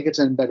overall, I think it's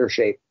in better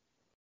shape.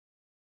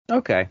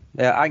 Okay.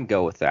 Yeah, I can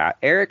go with that.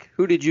 Eric,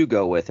 who did you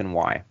go with and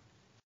why?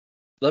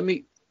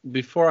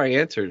 Before I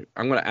answer,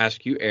 I'm going to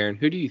ask you, Aaron,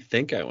 who do you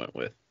think I went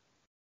with?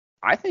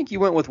 I think you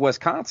went with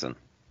Wisconsin.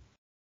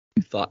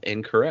 You thought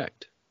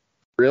incorrect.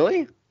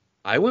 Really?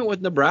 I went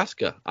with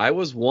Nebraska. I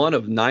was one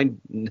of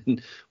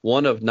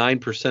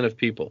 9% of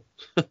people.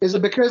 Is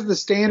it because the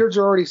standards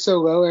are already so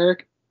low,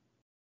 Eric?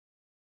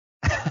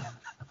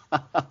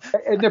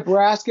 In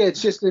Nebraska,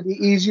 it's just going to be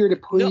easier to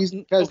please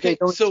because they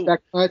don't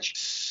expect much.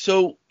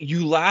 So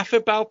you laugh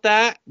about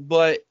that,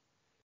 but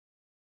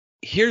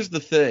here's the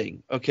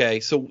thing. Okay,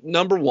 so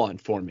number one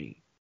for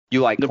me.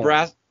 You like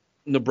Nebraska?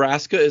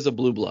 Nebraska is a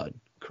blue blood,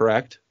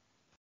 correct?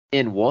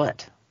 In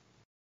what?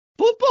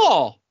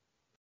 Football.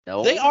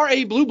 No. They are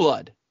a blue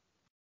blood.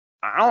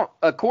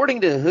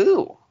 According to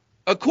who?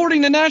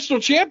 According to national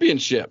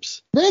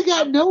championships. They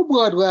got no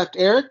blood left,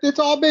 Eric. It's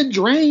all been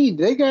drained.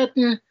 They got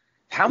the.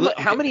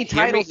 How many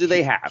titles do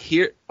they have?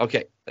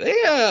 Okay.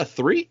 They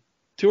 3?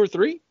 2 or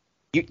 3?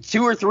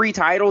 2 or 3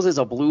 titles as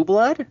a blue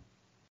blood?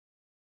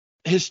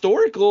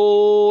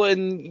 Historical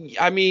and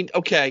I mean,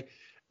 okay,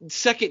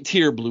 second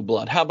tier blue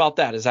blood. How about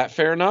that? Is that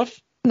fair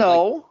enough?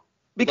 No,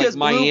 because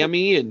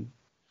Miami and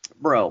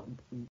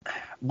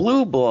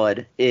blue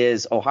blood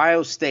is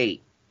Ohio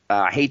State.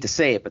 I hate to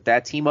say it, but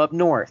that team up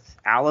north,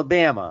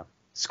 Alabama,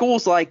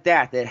 schools like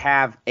that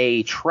have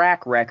a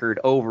track record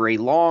over a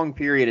long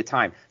period of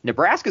time.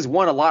 Nebraska's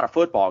won a lot of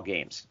football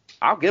games.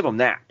 I'll give them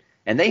that.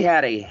 And they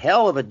had a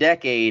hell of a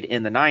decade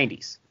in the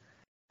 90s.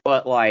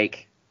 But,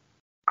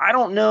 I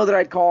don't know that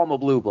I'd call them a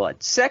blue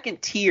blood.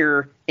 Second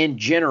tier in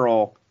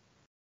general,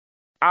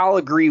 I'll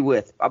agree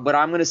with, but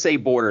I'm going to say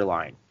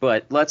borderline.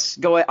 But let's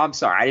go. I'm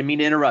sorry, I didn't mean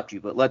to interrupt you,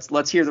 but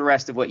let's hear the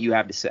rest of what you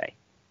have to say.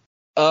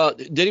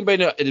 Did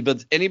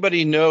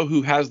anybody know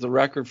who has the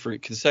record for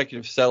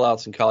consecutive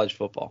sellouts in college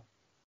football?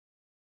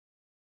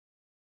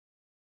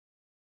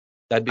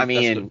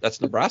 That's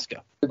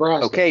Nebraska.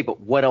 Nebraska. Okay, but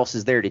what else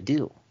is there to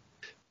do?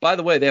 By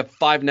the way, they have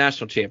 5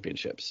 national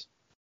championships.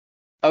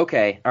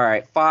 Okay, all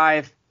right,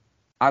 5.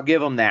 I'll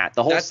give them that.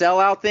 The whole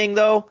sellout thing,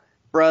 though,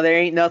 bro, there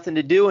ain't nothing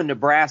to do in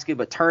Nebraska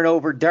but turn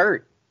over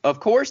dirt. Of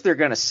course they're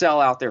going to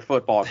sell out their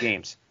football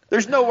games.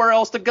 There's nowhere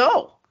else to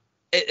go.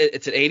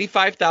 It's an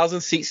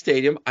 85,000-seat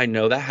stadium. I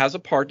know that has a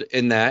part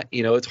in that.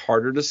 You know, it's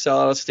harder to sell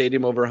out a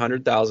stadium over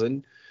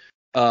 100,000.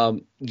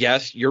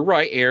 Yes, you're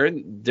right,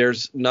 Aaron.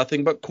 There's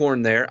nothing but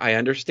corn there. I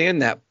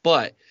understand that.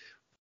 But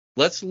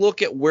let's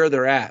look at where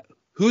they're at.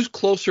 Who's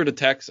closer to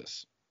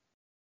Texas?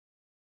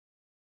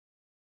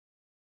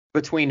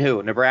 Between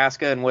who?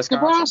 Nebraska and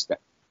Wisconsin? Nebraska.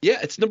 Yeah,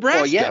 it's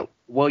Nebraska.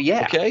 Well,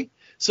 yeah. Okay.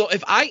 So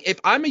if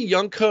I'm a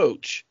young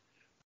coach,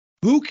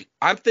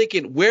 I'm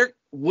thinking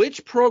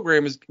which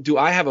program do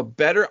I have a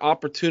better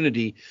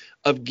opportunity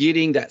of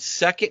getting that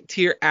second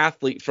tier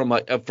athlete from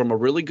a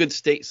really good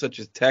state such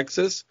as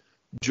Texas,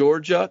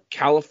 Georgia,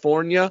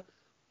 California,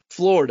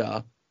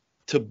 Florida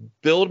to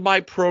build my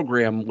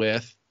program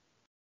with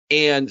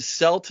and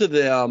sell to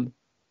them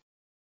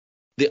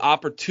the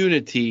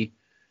opportunity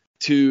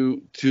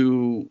to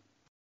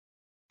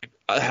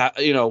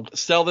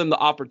sell them the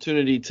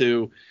opportunity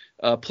to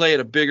play at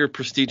a bigger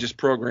prestigious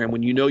program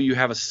when you know you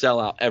have a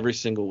sellout every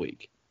single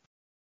week.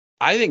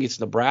 I think it's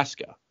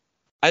Nebraska.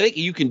 I think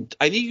you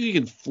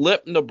can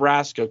flip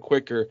Nebraska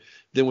quicker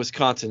than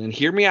Wisconsin. And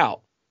hear me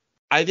out.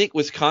 I think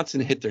Wisconsin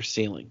hit their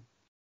ceiling.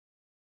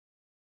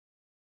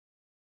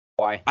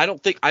 Why? I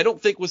don't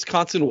think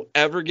Wisconsin will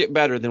ever get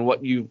better than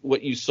what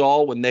you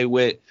saw when they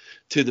went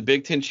to the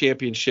Big Ten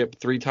championship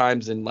 3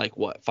 times in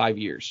 5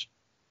 years.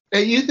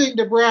 And you think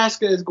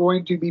Nebraska is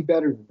going to be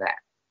better than that?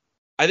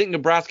 I think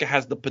Nebraska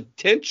has the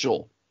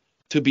potential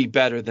to be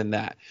better than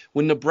that.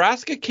 When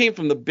Nebraska came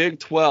from the Big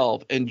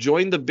 12 and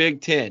joined the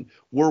Big 10,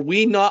 were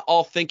we not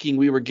all thinking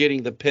we were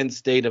getting the Penn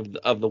State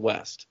of the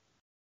West?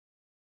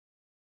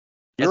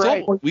 You're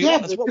right.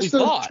 That's what we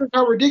thought.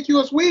 How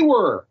ridiculous we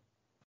were.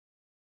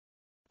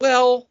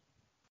 Well,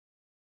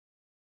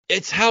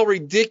 it's how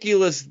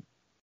ridiculous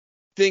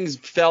things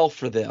fell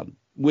for them.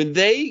 When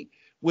they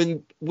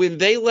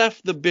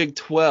left the Big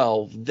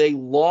 12, they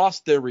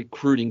lost their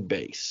recruiting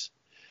base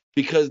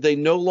because they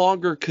no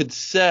longer could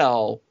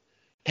sell,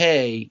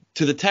 hey,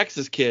 to the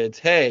Texas kids,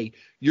 hey,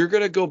 you're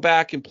going to go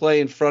back and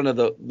play in front of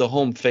the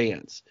home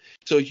fans.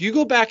 So if you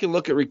go back and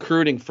look at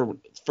recruiting for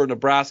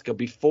Nebraska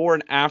before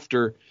and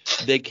after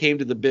they came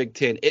to the Big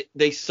Ten,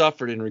 they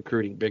suffered in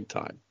recruiting big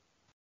time.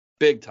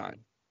 Big time.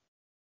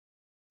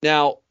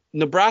 Now,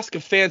 Nebraska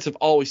fans have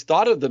always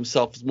thought of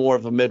themselves as more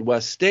of a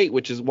Midwest state,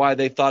 which is why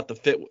they thought the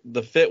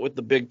fit with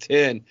the Big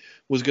Ten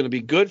was going to be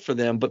good for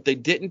them, but they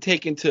didn't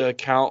take into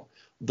account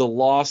the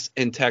loss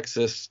in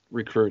Texas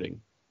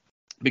recruiting.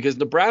 Because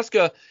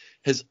Nebraska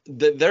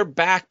their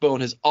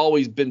backbone has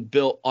always been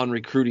built on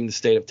recruiting the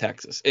state of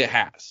Texas. It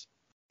has.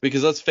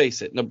 Because let's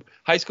face it,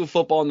 high school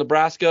football in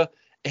Nebraska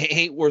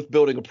ain't worth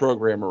building a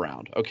program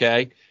around,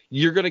 okay?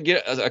 You're going to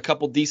get a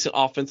couple decent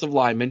offensive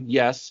linemen,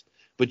 yes,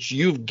 but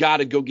you've got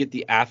to go get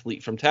the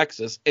athlete from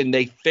Texas, and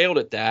they failed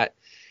at that.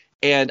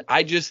 And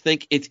I just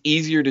think it's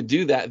easier to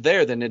do that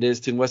there than it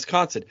is in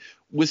Wisconsin.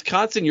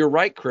 Wisconsin, you're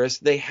right, Chris.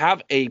 They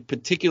have a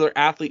particular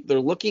athlete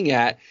they're looking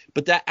at,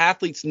 but that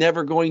athlete's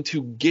never going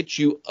to get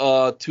you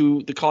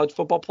to the college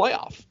football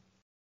playoff.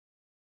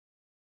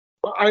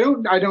 Well,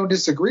 I don't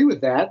disagree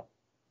with that,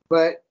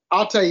 but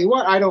I'll tell you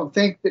what, I don't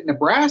think that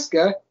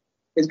Nebraska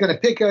is going to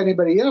pick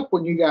anybody up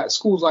when you got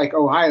schools like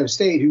Ohio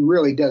State, who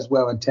really does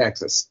well in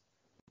Texas.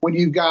 When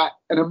you've got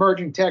an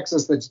emerging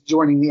Texas that's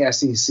joining the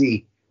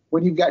SEC.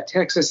 When you've got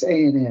Texas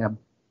A&M,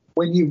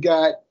 when you've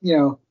got,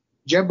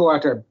 Jimbo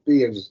out there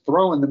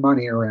throwing the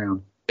money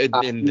around.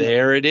 And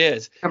there it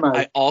is.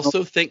 I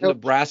also think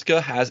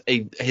Nebraska has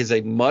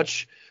a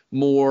much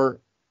more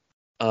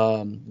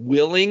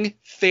willing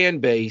fan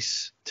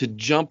base to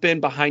jump in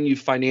behind you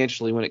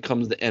financially when it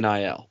comes to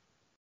NIL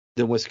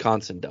than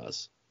Wisconsin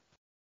does.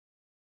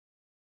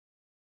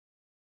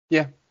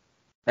 Yeah.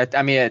 At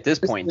this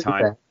point in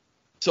time.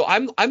 So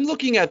I'm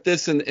looking at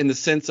this in the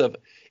sense of,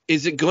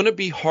 is it going to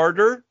be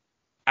harder?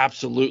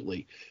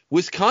 Absolutely.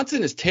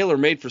 Wisconsin is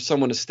tailor-made for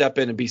someone to step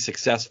in and be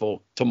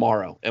successful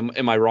tomorrow.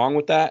 Am I wrong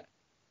with that?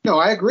 No,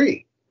 I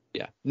agree.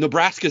 Yeah.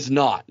 Nebraska's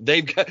not.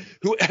 They've got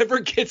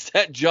whoever gets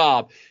that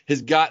job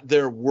has got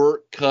their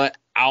work cut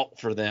out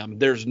for them.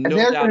 There's no doubt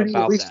about that. They're going to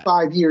need at least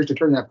 5 years to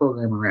turn that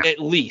program around. At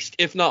least,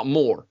 if not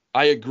more.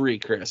 I agree,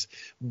 Chris.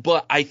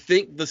 But I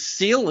think the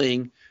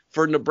ceiling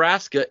for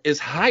Nebraska is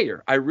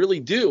higher. I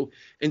really do.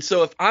 And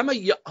so if I'm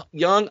a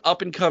young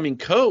up-and-coming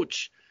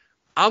coach,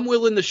 I'm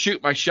willing to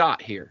shoot my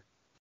shot here.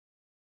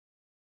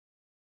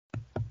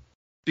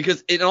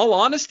 Because in all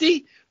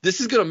honesty,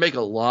 this is going to make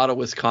a lot of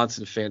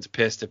Wisconsin fans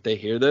pissed if they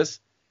hear this.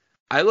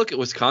 I look at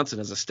Wisconsin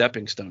as a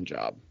stepping stone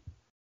job.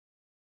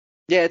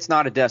 Yeah, it's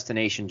not a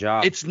destination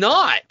job. It's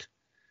not.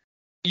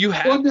 You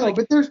have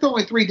but there's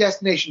only 3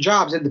 destination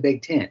jobs in the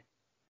Big Ten.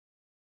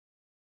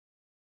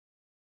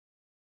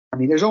 I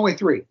mean, there's only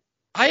 3.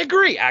 I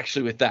agree,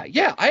 actually, with that.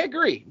 Yeah, I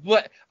agree.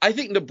 But I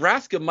think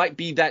Nebraska might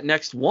be that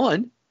next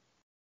one.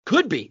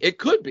 Could be. It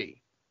could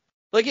be.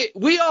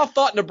 We all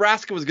thought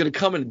Nebraska was going to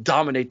come and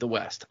dominate the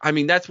West. I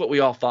mean, that's what we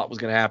all thought was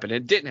going to happen.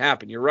 It didn't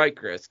happen. You're right,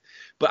 Chris.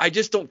 But I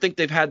just don't think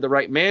they've had the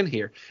right man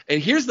here.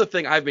 And here's the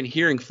thing I've been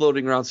hearing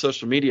floating around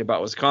social media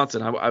about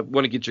Wisconsin. I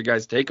want to get your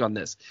guys' take on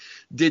this.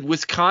 Did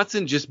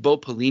Wisconsin just Bo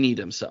Pelini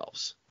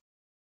themselves?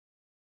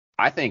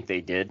 I think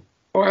they did.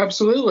 Oh,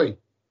 absolutely.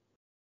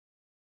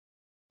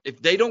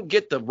 If they don't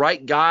get the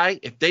right guy,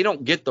 if they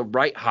don't get the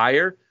right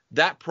hire,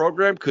 that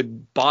program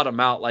could bottom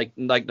out like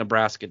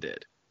Nebraska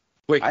did.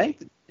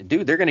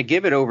 Dude, they're going to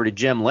give it over to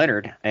Jim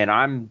Leonhard, and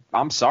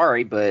I'm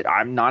sorry, but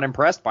I'm not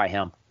impressed by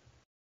him.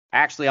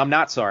 Actually, I'm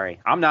not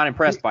sorry. I'm not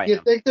impressed by him. You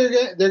think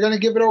they're going to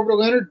give it over to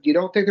Leonhard? You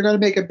don't think they're going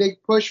to make a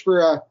big push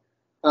for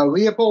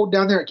Leopold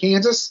down there at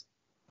Kansas?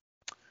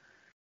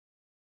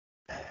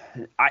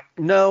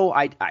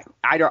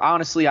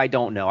 Honestly, I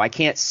don't know. I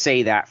can't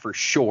say that for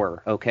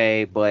sure,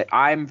 okay? But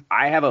I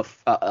have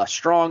a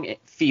strong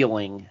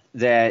feeling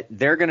that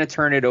they're going to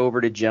turn it over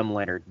to Jim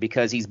Leonhard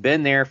because he's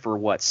been there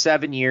for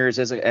 7 years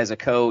as a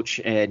coach,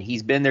 and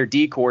he's been their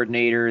D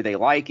coordinator. They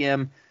like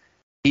him.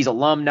 He's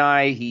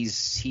alumni.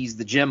 He's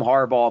the Jim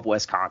Harbaugh of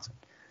Wisconsin,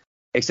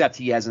 except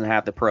he hasn't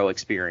had the pro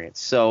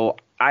experience. So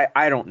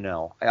I don't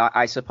know.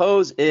 I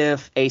suppose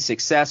if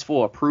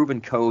a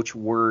proven coach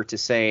were to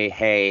say,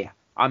 hey,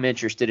 I'm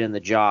interested in the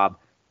job,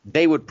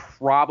 they would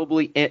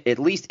probably at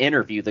least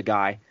interview the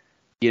guy,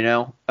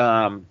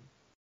 but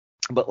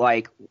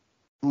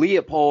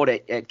Leopold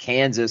at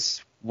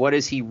Kansas, what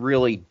has he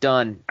really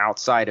done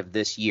outside of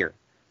this year?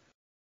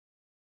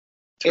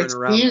 It's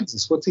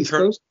Kansas. What's he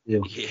supposed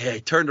to do? Yeah,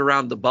 he turned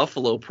around the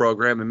Buffalo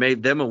program and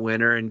made them a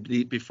winner. And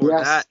before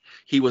that,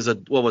 he was a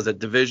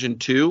Division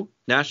II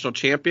national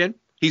champion.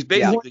 He's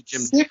basically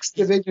Jim. 6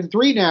 Division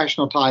III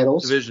national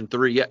titles. Division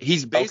III, yeah.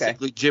 He's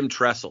basically Jim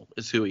Tressel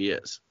is who he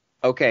is.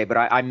 Okay, but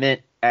I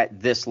meant at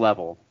this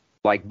level.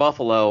 Like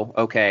Buffalo,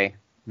 okay,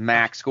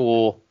 MAC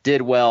school,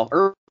 did well.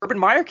 Urban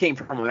Meyer came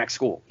from a MAC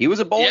school. He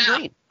was a Bowling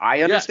Green.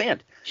 I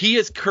understand. Yeah. He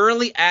is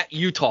currently at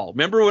Utah.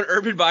 Remember when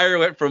Urban Meyer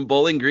went from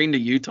Bowling Green to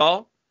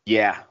Utah?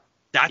 Yeah.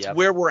 That's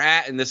where we're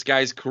at in this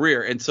guy's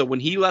career. And so when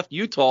he left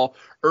Utah,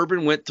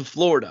 Urban went to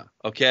Florida,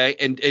 okay,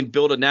 and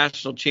built a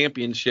national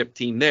championship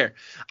team there.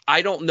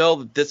 I don't know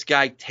that this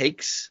guy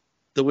takes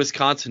the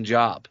Wisconsin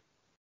job.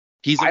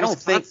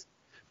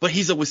 But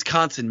he's a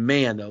Wisconsin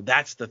man, though.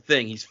 That's the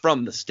thing. He's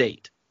from the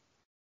state.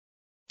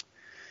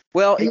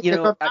 Well, if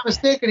I'm not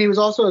mistaken, he was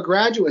also a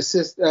graduate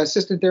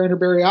assistant there under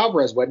Barry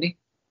Alvarez, wasn't he?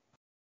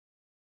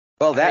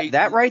 Well,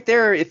 that right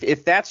there,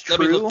 if that's true.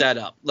 Let me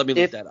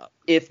look that up.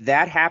 If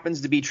that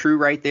happens to be true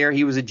right there,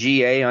 he was a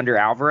GA under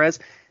Alvarez.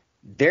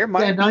 There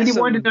might be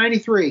 91 to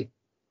 93.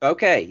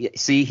 Okay.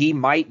 See, you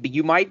might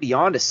be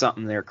onto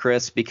something there,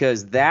 Chris,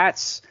 because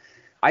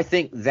I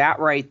think that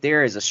right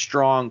there is a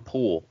strong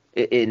pull.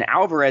 And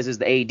Alvarez is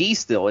the AD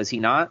still, is he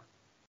not?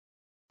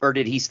 Or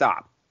did he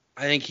stop?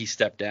 I think he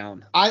stepped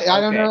down.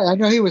 I don't know. I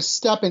know he was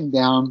stepping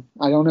down.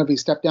 I don't know if he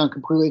stepped down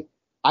completely.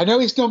 I know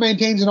he still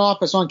maintains an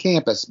office on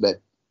campus,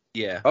 but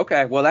Yeah.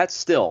 Okay, well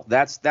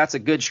that's a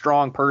good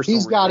strong personal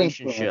he's got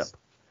relationship. influence.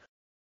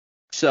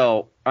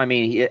 So I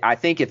mean, I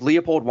think if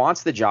Leopold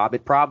wants the job,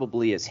 it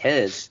probably is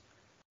his.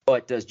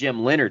 But does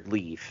Jim Leonard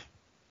leave?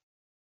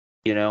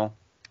 You know,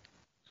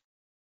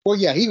 Well,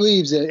 yeah, he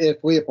leaves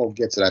if Leopold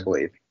gets it, I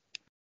believe.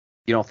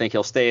 you don't think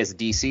he'll stay as a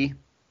DC?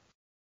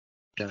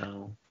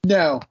 No.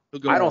 No.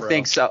 He'll go I don't pro.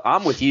 think so.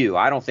 I'm with you.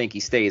 I don't think he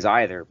stays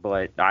either.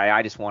 But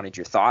I just wanted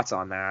your thoughts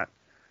on that.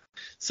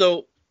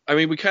 So, I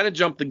mean, we kind of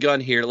jumped the gun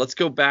here. Let's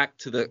go back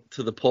to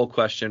the poll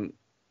question.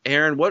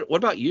 Aaron, what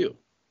about you?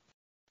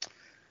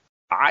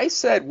 I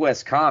said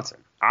Wisconsin.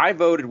 I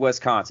voted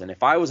Wisconsin.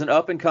 If I was an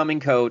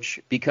up-and-coming coach,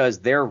 because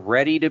they're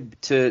ready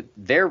to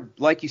they're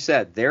like you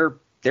said,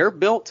 they're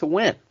built to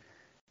win.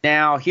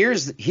 Now,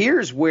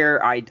 here's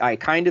where I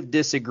kind of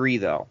disagree,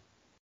 though.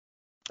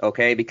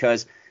 Okay,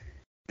 because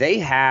they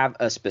have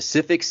a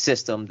specific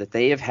system that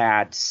they have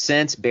had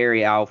since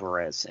Barry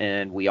Alvarez,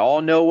 and we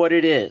all know what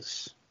it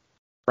is.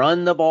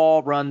 Run the ball,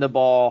 and run the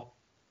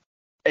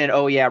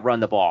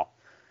ball.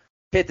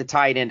 Hit the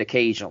tight end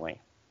occasionally,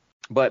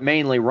 but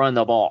mainly run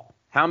the ball.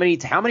 How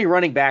many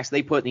running backs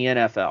they put in the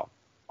NFL?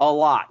 A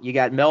lot. You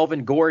got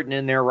Melvin Gordon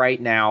in there right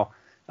now.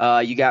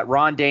 You got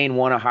Ron Dane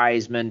won a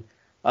Heisman.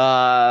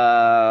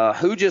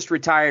 Who just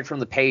retired from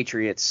the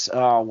Patriots?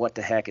 Oh, what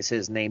the heck is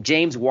his name?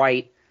 James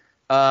White.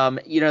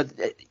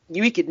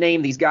 You could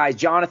name these guys.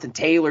 Jonathan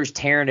Taylor's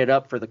tearing it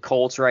up for the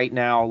Colts right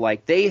now.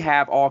 Like, they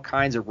have all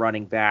kinds of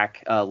running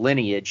back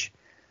lineage.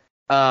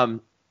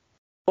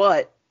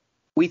 But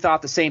we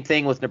thought the same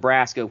thing with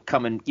Nebraska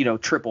coming,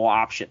 triple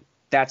option.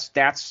 That's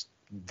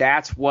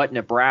what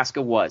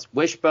Nebraska was.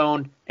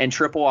 Wishbone and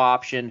triple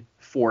option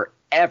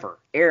forever.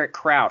 Eric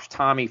Crouch,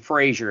 Tommy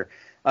Frazier,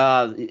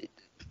 Scott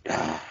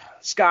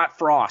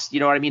Frost.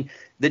 You know what I mean?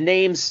 The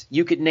names,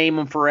 you could name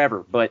them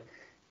forever, but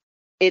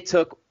it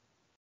took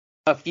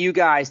a few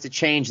guys to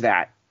change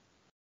that.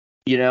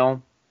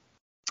 Bo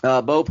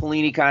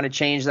Pelini kind of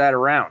changed that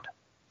around.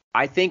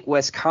 I think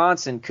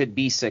Wisconsin could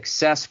be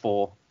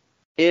successful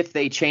if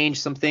they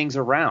change some things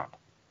around.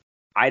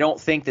 I don't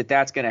think that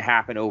that's going to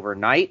happen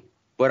overnight,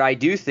 but I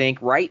do think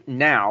right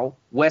now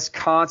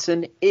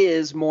Wisconsin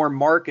is more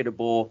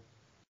marketable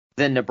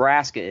than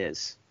Nebraska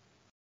is.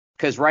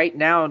 Because right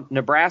now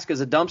Nebraska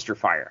is a dumpster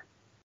fire.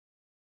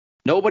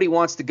 Nobody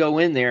wants to go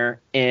in there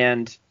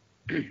and,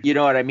 you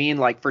know what I mean?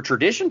 Like, for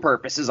tradition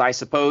purposes, I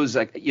suppose,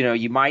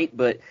 you might,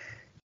 but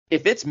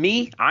if it's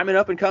me, I'm an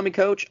up-and-coming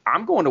coach,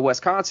 I'm going to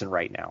Wisconsin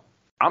right now.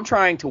 I'm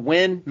trying to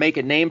win, make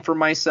a name for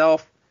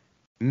myself,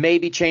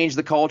 maybe change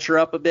the culture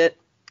up a bit,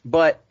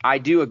 but I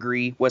do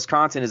agree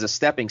Wisconsin is a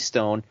stepping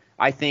stone.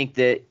 I think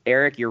that,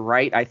 Eric, you're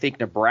right. I think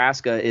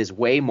Nebraska is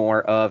way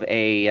more of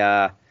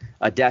a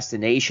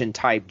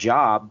destination-type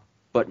job,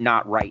 but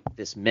not right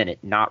this minute,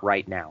 not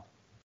right now.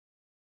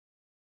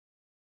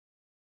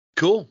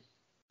 Cool.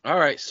 All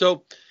right,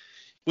 so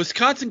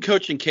Wisconsin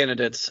coaching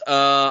candidates.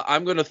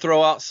 I'm going to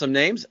throw out some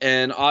names,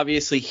 and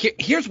obviously,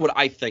 here's what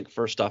I think.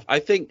 First off, I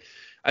think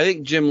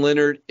Jim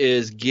Leonard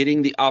is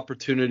getting the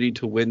opportunity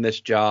to win this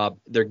job.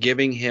 They're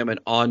giving him an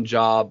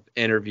on-job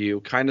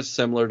interview, kind of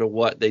similar to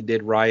what they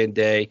did Ryan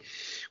Day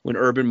when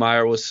Urban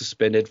Meyer was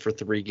suspended for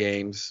 3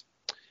 games.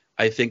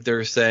 I think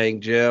they're saying,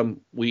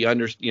 Jim, we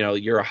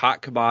understand. You're a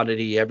hot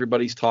commodity.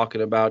 Everybody's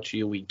talking about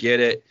you. We get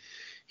it.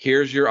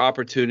 Here's your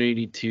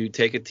opportunity to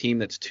take a team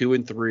that's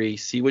 2-3,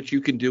 see what you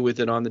can do with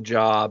it on the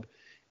job,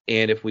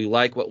 and if we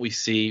like what we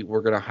see,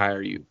 we're going to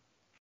hire you.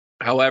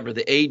 However,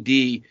 the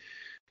AD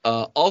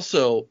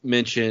also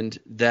mentioned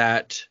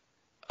that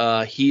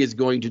he is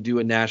going to do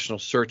a national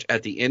search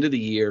at the end of the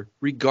year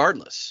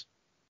regardless.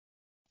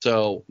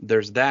 So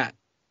there's that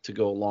to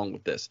go along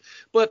with this.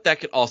 But that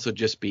could also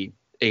just be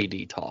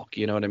AD talk,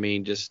 you know what I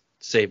mean? Just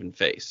saving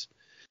face.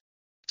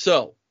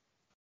 So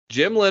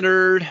Jim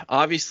Leonard,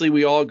 obviously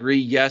we all agree,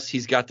 yes,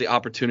 he's got the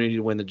opportunity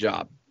to win the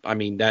job. I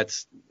mean,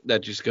 that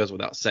just goes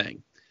without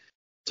saying.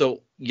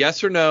 So,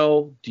 yes or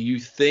no, do you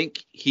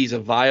think he's a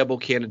viable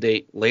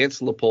candidate?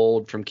 Lance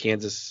Leipold from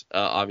Kansas,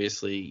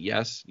 obviously,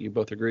 yes. You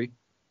both agree?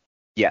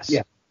 Yes.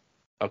 Yeah.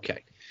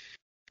 Okay.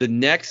 The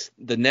next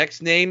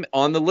name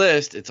on the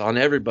list, it's on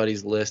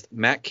everybody's list,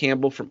 Matt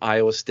Campbell from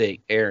Iowa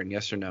State. Aaron,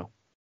 yes or no?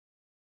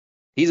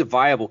 He's a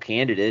viable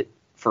candidate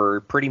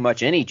for pretty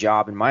much any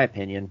job, in my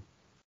opinion.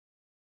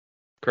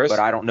 Chris? But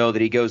I don't know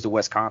that he goes to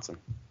Wisconsin.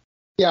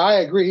 Yeah,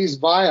 I agree. He's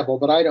viable,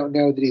 but I don't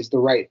know that he's the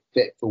right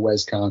fit for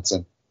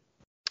Wisconsin.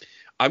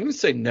 I'm going to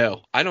say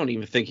no. I don't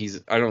even think he's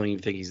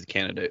a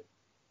candidate.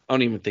 I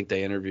don't even think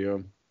they interview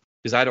him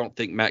because I don't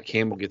think Matt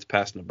Campbell gets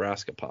past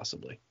Nebraska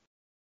possibly.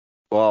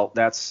 Well,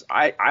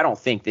 I don't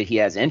think that he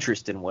has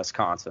interest in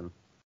Wisconsin.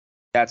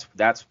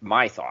 That's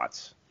my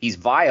thoughts. He's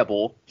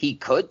viable. He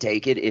could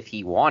take it if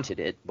he wanted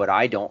it, but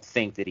I don't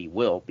think that he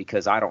will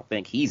because I don't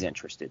think he's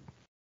interested.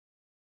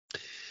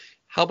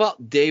 How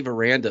about Dave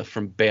Aranda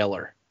from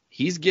Baylor?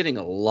 He's getting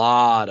a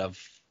lot of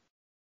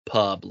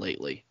pub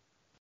lately.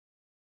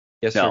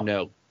 Yes or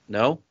no?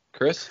 No,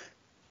 Chris?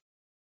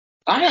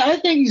 I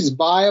think he's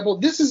viable.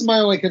 This is my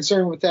only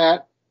concern with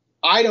that.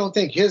 I don't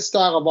think his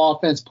style of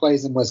offense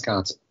plays in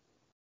Wisconsin.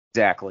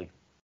 Exactly.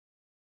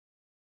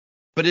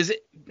 But is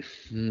it?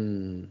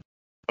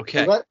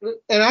 Okay.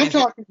 And I'm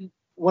talking,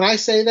 when I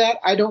say that,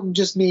 I don't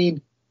just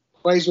mean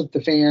plays with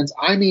the fans.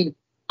 I mean,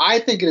 I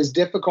think it is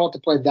difficult to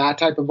play that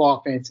type of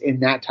offense in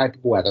that type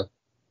of weather.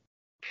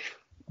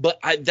 But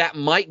that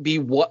might be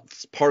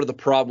what's part of the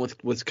problem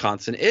with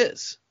Wisconsin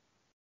is.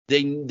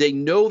 They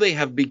know they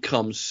have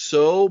become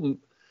so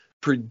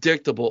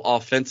predictable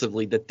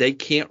offensively that they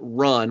can't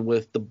run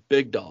with the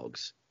big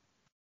dogs.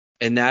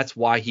 And that's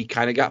why he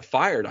kind of got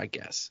fired, I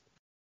guess.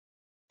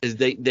 Is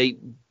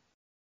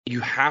you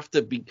have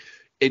to be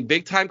in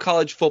big time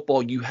college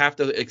football, you have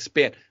to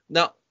expand.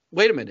 Now,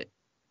 wait a minute.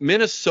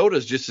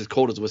 Minnesota's just as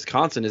cold as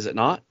Wisconsin, is it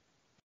not?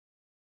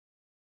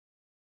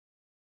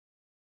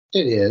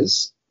 It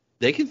is.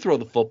 They can throw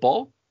the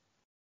football.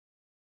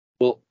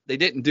 Well, they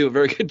didn't do a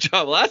very good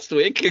job last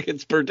week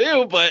against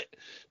Purdue, but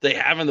they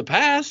have in the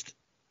past.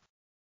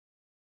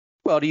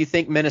 Well, do you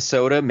think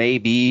Minnesota may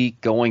be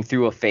going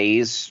through a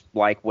phase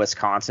like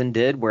Wisconsin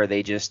did, where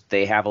they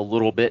have a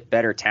little bit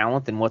better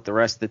talent than what the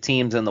rest of the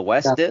teams in the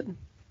West did?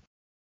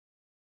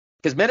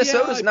 Because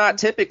Minnesota's not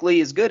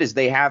typically as good as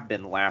they have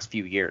been the last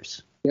few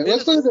years. Yeah,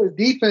 let's look at those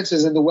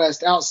defenses in the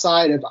West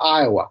outside of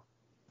Iowa.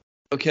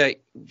 Okay,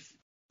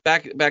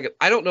 back.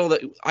 I don't know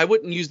that I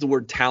wouldn't use the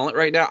word talent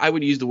right now. I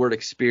would use the word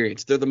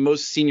experience. They're the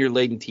most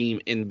senior-laden team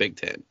in the Big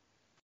Ten.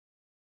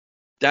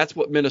 That's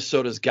what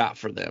Minnesota's got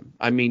for them.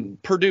 I mean,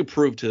 Purdue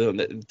proved to them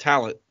that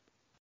talent,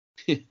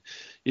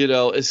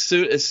 as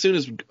soon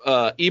as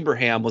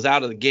Ibrahim was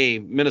out of the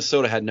game,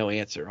 Minnesota had no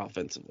answer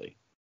offensively.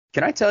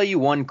 Can I tell you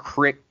one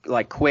quick,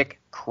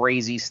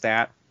 crazy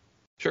stat?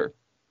 Sure.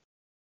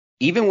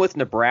 Even with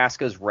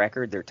Nebraska's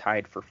record, they're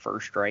tied for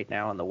first right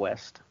now in the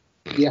West.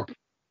 Yeah.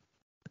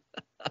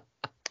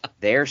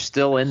 They're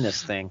still in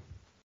this thing.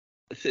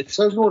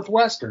 So's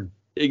Northwestern.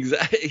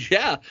 Exactly.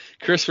 Yeah.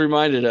 Chris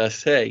reminded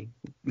us, hey,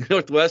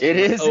 Northwestern.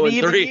 It is an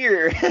even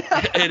year.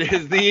 It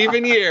is the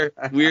even year.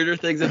 Weirder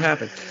things have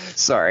happened.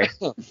 Sorry.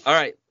 All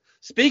right.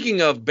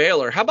 Speaking of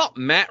Baylor, how about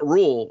Matt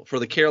Rule for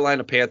the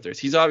Carolina Panthers?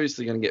 He's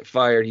obviously going to get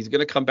fired. He's going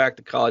to come back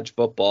to college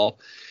football.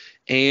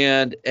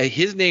 And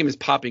his name is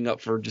popping up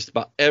for just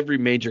about every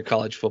major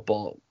college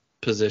football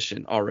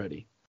position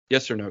already.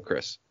 Yes or no,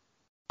 Chris?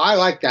 I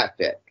like that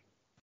fit.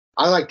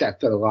 I like that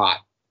fit a lot.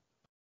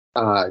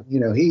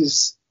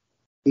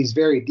 He's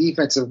very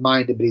defensive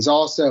minded, but he's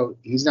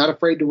not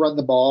afraid to run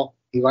the ball.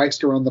 He likes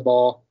to run the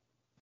ball.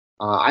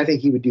 I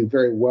think he would do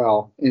very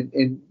well,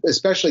 and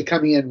especially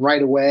coming in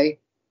right away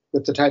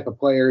with the type of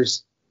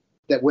players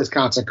that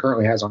Wisconsin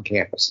currently has on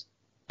campus.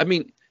 I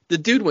mean, the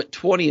dude went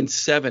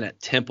 20-7 at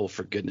Temple,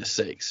 for goodness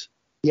sakes.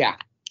 Yeah.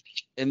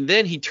 And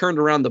then he turned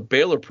around the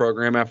Baylor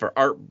program after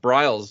Art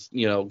Briles,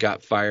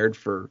 got fired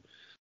for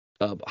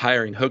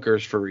hiring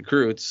hookers for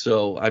recruits.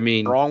 So, I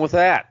mean, what's wrong with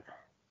that?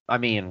 I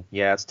mean,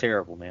 yeah, it's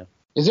terrible, man.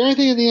 Is there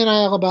anything in the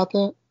NIL about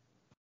that?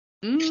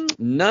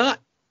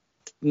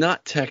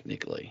 Not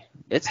technically.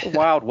 It's the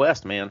Wild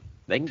West, man.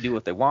 They can do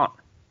what they want.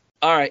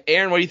 All right,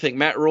 Aaron, what do you think?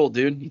 Matt Rule,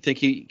 dude, you think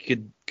he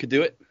could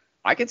do it?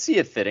 I could see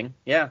it fitting.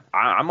 Yeah,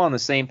 I'm on the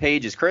same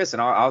page as Chris,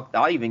 and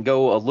I'll even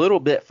go a little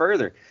bit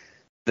further.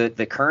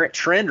 The current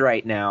trend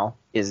right now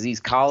is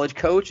these college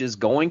coaches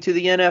going to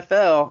the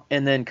NFL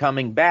and then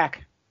coming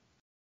back.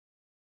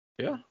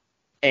 Yeah.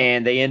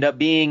 And they end up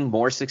being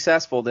more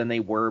successful than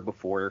they were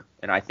before.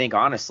 And I think,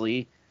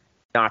 honestly,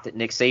 not that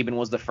Nick Saban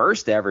was the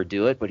first to ever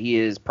do it, but he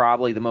is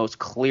probably the most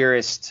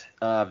clearest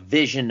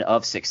vision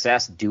of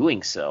success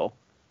doing so.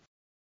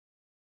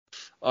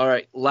 All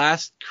right,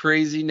 last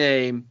crazy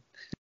name.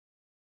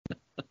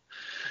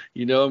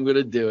 I'm going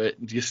to do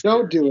it. Just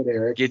don't do it,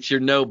 Eric. Get your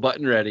no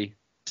button ready.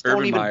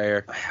 Urban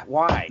Meyer.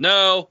 Why?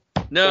 No.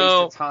 Waste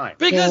of time.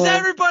 Because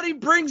everybody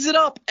brings it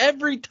up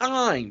every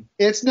time.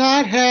 It's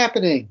not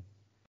happening.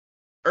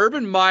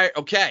 Urban Meyer.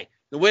 Okay,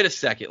 now wait a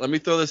second. Let me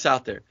throw this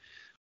out there.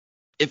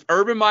 If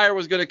Urban Meyer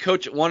was going to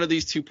coach at one of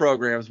these two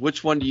programs,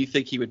 which one do you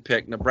think he would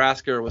pick,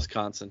 Nebraska or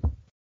Wisconsin?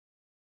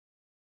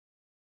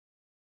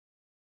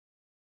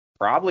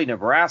 Probably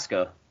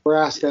Nebraska.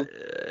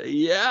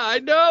 Yeah, I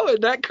know.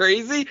 Isn't that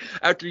crazy?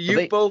 After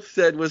you both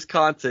said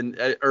Wisconsin,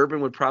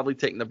 Urban would probably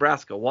take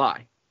Nebraska.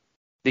 Why?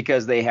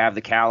 Because they have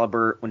the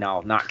caliber,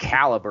 no, not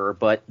caliber,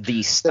 but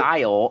the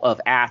style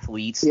of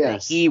athletes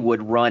that he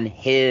would run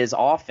his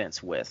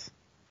offense with.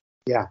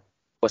 Yeah.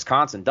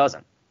 Wisconsin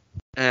doesn't.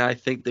 And I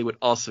think they would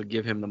also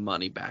give him the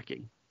money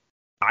backing.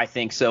 I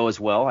think so as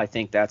well. I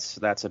think that's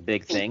a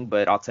big thing,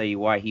 but I'll tell you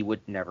why he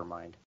would never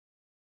mind.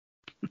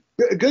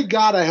 Good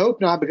God, I hope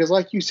not, because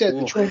like you said,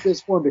 the trend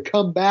is for them to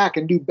come back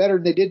and do better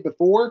than they did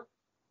before.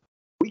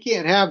 We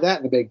can't have that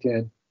in the Big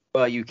Ten.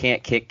 Well, you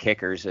can't kick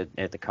kickers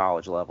at the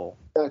college level.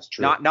 That's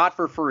true. Not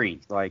for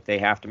free. Like, they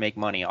have to make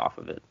money off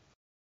of it.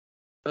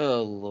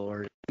 Oh,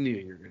 Lord. I knew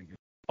you were going to go.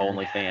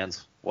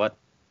 OnlyFans. What?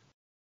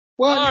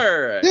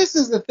 Well, This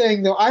is the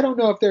thing, though. I don't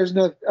know if there's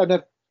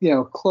enough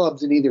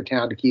clubs in either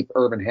town to keep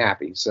Urban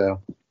happy.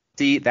 So,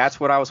 see, that's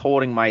what I was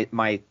holding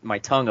my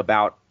tongue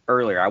about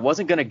earlier. I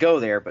wasn't going to go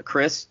there, but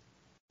Chris,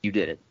 you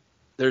did it.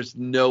 There's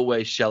no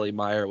way Shelley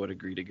Meyer would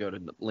agree to go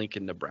to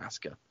Lincoln,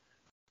 Nebraska.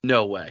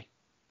 No way.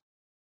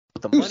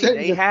 With the money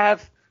they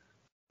have,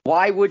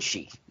 why would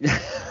she?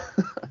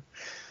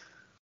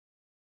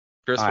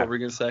 Chris, what were you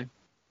going to say?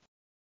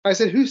 I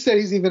said, who said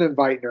he's even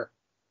inviting her?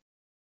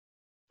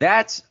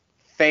 That's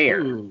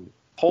fair. Ooh.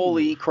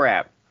 Holy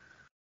crap.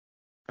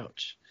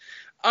 Ouch.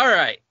 All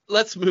right,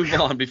 let's move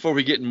on before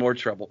we get in more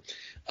trouble.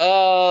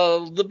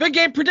 The big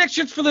game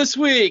predictions for this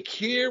week.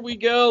 Here we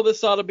go.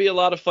 This ought to be a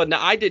lot of fun.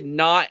 Now, I did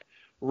not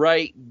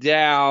write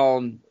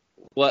down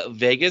what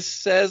Vegas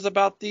says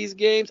about these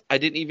games. I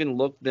didn't even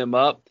look them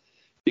up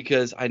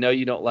because I know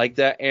you don't like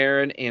that,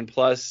 Aaron. And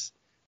plus,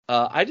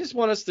 I just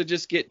want us to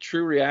just get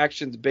true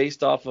reactions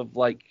based off of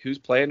like who's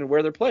playing and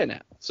where they're playing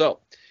at. So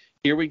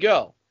here we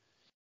go.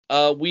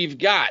 We've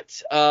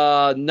got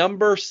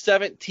number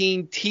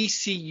 17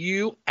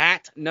 TCU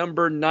at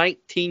number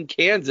 19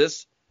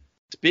 Kansas.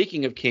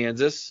 Speaking of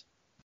Kansas,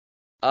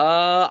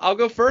 I'll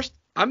go first.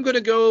 I'm going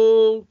to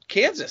go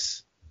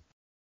Kansas.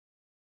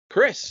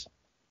 Chris.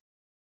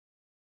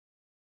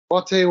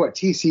 Well, I'll tell you what,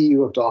 TCU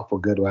looked awful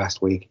good last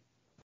week.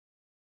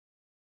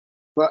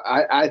 But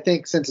I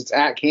think since it's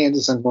at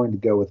Kansas, I'm going to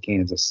go with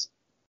Kansas.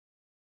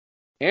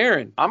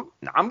 Aaron.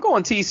 I'm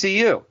going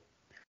TCU.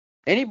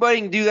 Anybody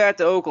can do that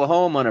to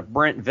Oklahoma on a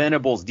Brent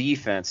Venables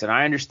defense, and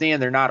I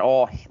understand they're not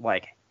all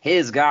like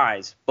his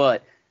guys,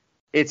 but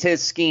it's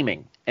his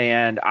scheming.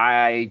 And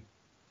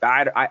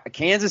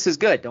Kansas is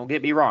good. Don't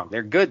get me wrong;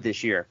 they're good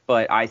this year,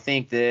 but I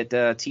think that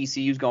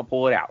TCU is going to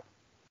pull it out.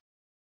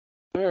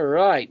 All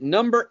right,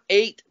 number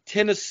 8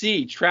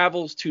 Tennessee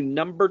travels to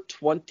number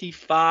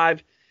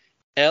 25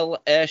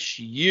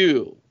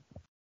 LSU.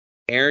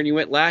 Aaron, you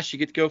went last. You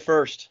get to go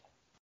first.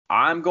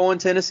 I'm going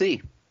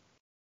Tennessee.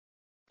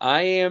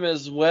 I am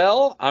as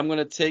well. I'm going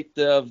to take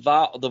the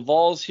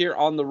Vols here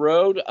on the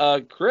road.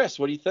 Chris,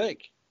 what do you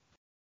think?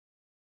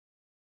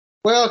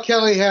 Well,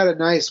 Kelly had a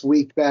nice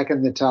week back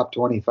in the top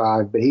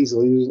 25, but he's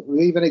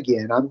leaving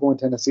again. I'm going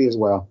Tennessee as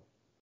well.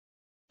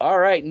 All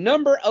right,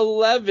 number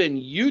 11,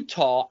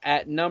 Utah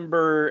at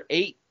number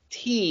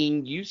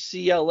 18,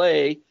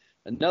 UCLA,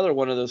 another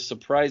one of those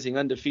surprising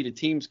undefeated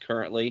teams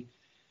currently.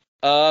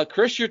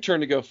 Chris, your turn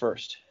to go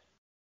first.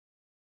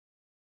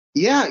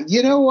 Yeah,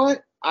 you know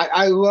what?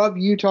 I love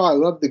Utah. I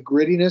love the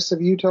grittiness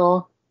of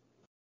Utah.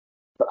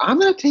 But I'm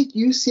going to take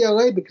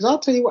UCLA because I'll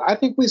tell you what, I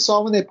think we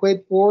saw when they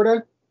played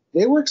Florida,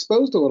 they were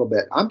exposed a little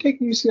bit. I'm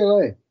taking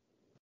UCLA.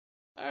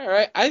 All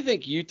right. I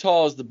think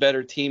Utah is the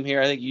better team here.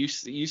 I think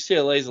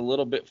UCLA is a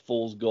little bit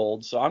fool's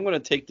gold. So I'm going to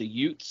take the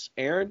Utes.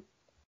 Aaron?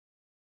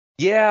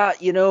 Yeah,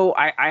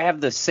 I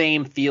have the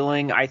same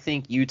feeling. I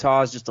think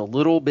Utah is just a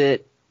little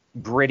bit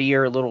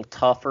grittier, a little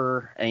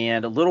tougher,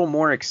 and a little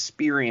more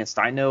experienced.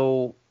 I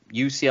know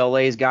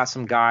UCLA's got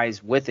some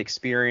guys with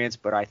experience,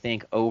 but I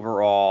think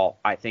overall,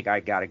 I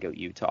got to go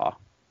Utah.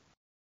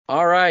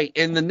 All right.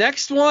 And the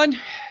next one,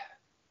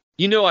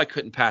 I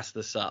couldn't pass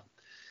this up.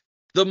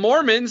 The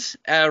Mormons,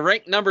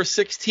 ranked number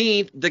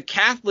 16th, the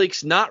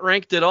Catholics not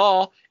ranked at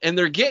all, and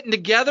they're getting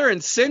together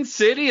in Sin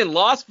City and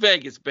Las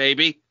Vegas,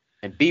 baby.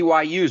 And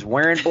BYU's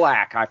wearing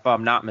black, if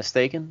I'm not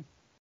mistaken.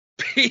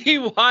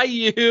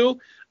 BYU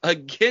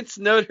against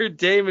Notre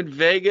Dame in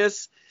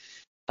Vegas.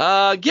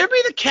 Give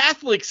me the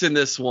Catholics in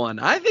this one.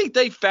 I think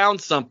they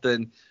found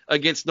something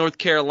against North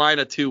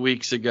Carolina 2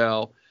 weeks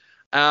ago.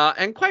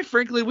 And quite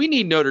frankly, we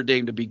need Notre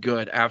Dame to be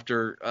good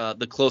after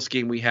the close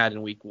game we had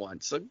in week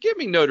 1. So give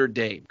me Notre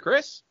Dame.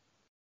 Chris?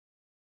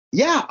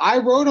 Yeah, I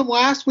wrote them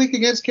last week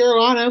against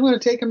Carolina. I'm going to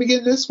take them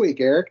again this week,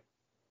 Eric.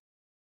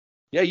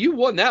 Yeah, you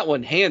won that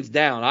one hands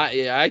down.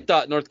 I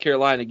thought North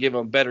Carolina gave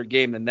them a better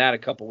game than that a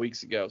couple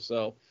weeks ago.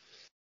 So,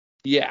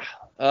 yeah.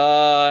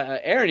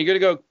 Aaron, you going to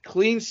go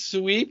clean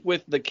sweep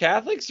with the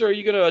Catholics, or are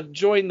you going to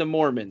join the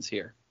Mormons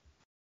here?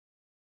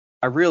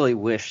 I really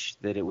wish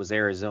that it was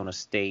Arizona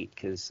State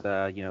because,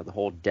 the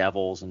whole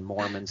Devils and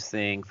Mormons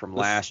thing from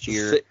last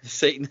year.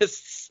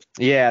 Satanists.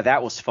 Yeah,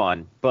 that was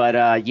fun. But,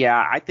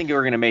 I think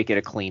we're going to make it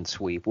a clean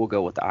sweep. We'll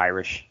go with the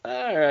Irish.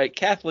 All right,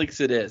 Catholics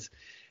it is.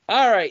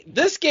 All right,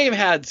 this game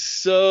had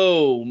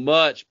so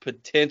much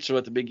potential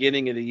at the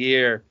beginning of the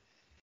year.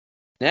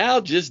 Now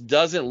just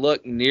doesn't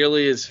look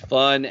nearly as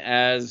fun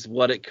as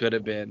what it could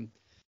have been.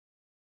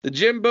 The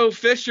Jimbo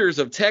Fishers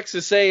of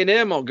Texas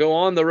A&M will go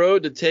on the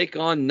road to take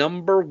on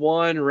number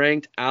 1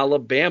 ranked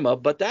Alabama,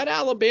 but that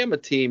Alabama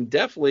team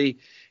definitely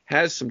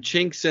has some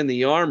chinks in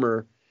the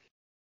armor.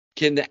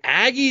 Can the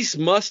Aggies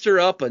muster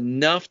up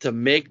enough to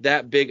make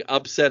that big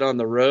upset on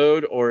the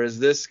road, or is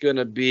this going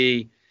to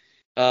be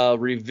a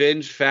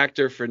revenge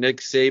factor for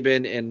Nick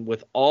Saban? And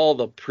with all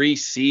the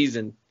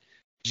preseason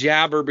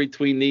jabber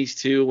between these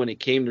two when it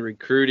came to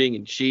recruiting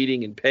and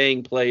cheating and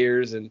paying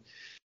players and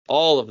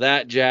all of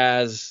that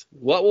jazz,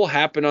 what will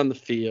happen on the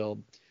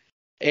field?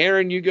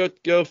 Aaron, you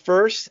go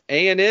first.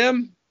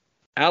 A&M,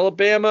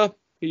 Alabama,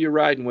 who you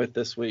riding with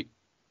this week?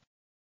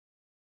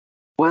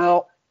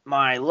 Well,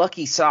 my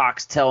lucky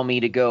socks tell me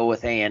to go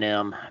with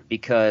A&M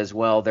because,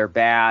 well, they're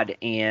bad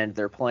and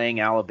they're playing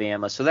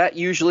Alabama. So that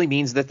usually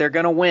means that they're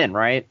going to win,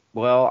 right?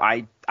 Well,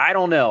 I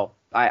don't know.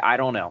 I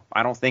don't know.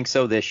 I don't think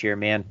so this year,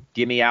 man.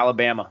 Give me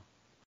Alabama.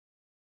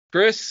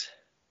 Chris?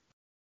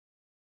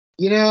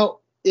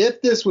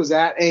 If this was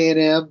at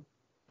A&M,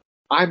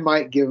 I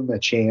might give them a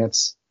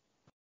chance.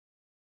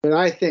 But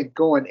I think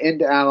going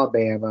into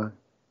Alabama,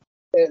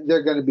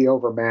 they're going to be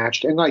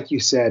overmatched. And like you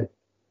said,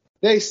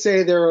 they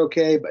say they're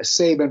okay, but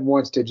Saban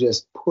wants to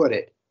just put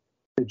it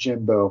to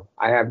Jimbo.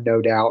 I have no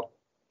doubt.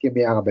 Give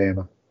me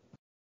Alabama.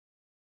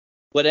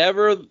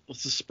 Whatever the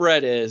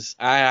spread is,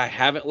 I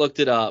haven't looked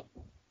it up.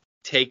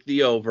 Take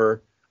the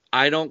over.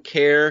 I don't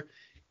care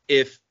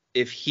if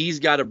he's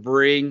got to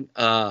bring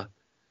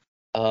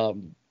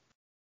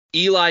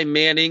Eli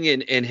Manning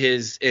and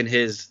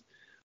his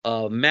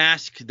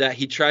mask that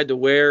he tried to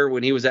wear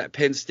when he was at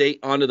Penn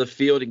State onto the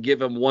field and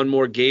give him one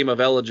more game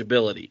of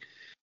eligibility.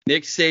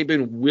 Nick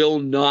Saban will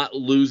not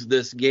lose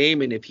this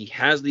game, and if he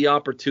has the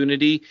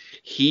opportunity,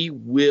 he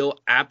will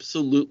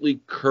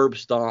absolutely curb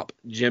stomp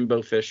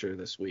Jimbo Fisher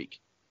this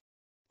week.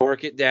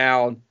 Work it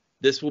down.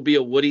 This will be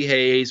a Woody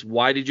Hayes,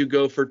 why did you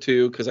go for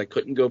 2? Because I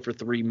couldn't go for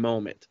 3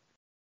 moment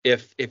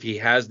if he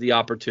has the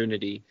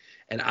opportunity.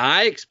 And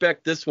I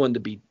expect this one to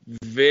be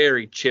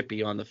very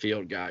chippy on the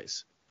field,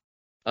 guys.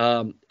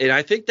 And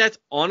I think that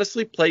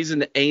honestly plays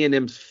into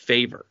A&M's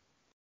favor.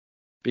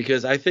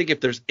 Because I think if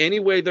there's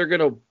any way they're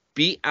going to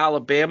beat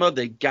Alabama,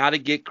 they got to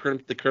get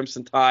the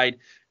Crimson Tide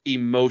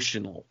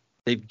emotional.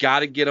 They've got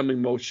to get them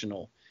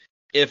emotional.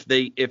 If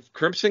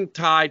Crimson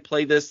Tide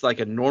play this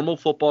like a normal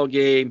football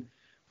game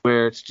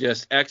where it's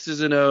just X's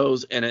and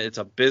O's and it's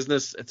a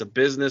business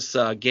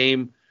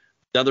game,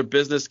 another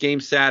business game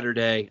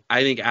Saturday,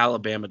 I think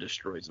Alabama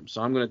destroys them.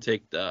 So I'm going to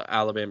take the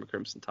Alabama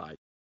Crimson Tide.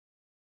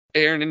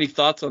 Aaron, any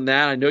thoughts on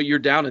that? I know you're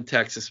down in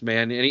Texas,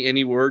 man.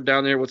 Any word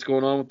down there? What's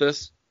going on with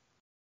this?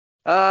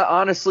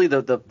 Honestly,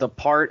 the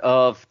part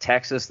of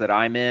Texas that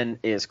I'm in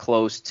is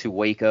close to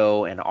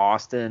Waco and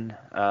Austin,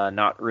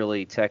 not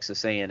really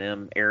Texas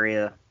A&M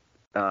area.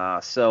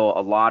 So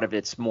a lot of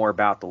it's more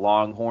about the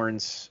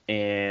Longhorns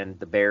and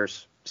the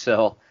Bears.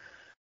 So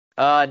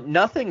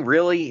nothing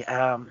really.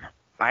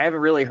 I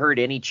haven't really heard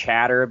any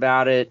chatter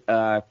about it.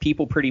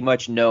 People pretty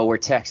much know where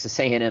Texas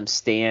A&M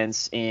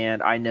stands,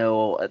 and I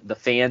know the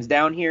fans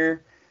down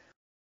here,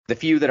 the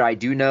few that I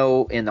do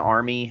know in the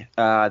Army,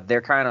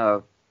 they're kind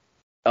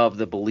of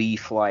the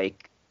belief,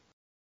 like,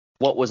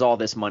 what was all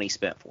this money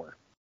spent for?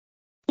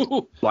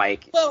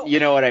 Like, well, you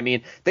know what I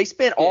mean? They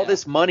spent all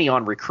this money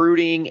on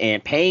recruiting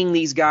and paying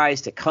these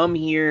guys to come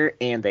here,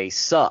 and they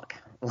suck.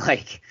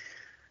 Like,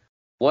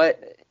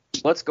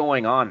 what's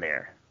going on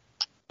there?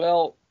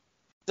 Well,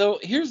 so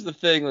here's the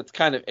thing that's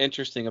kind of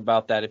interesting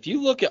about that. If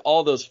you look at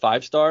all those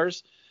 5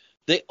 stars,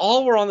 they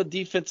all were on the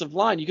defensive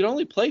line. You could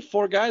only play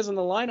 4 guys on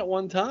the line at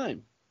one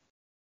time.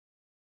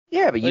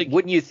 Yeah, but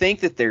wouldn't you think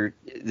that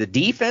the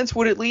defense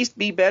would at least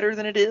be better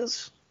than it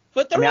is?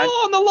 But they're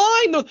all on the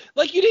line.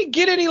 Like, you didn't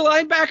get any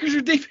linebackers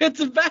or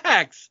defensive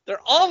backs.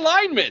 They're all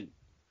linemen.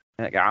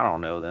 Heck, I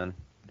don't know then.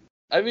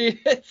 I mean,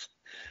 it's,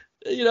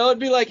 it'd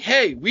be like,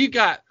 hey, we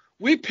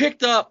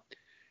picked up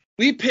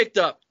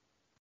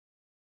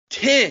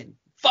 10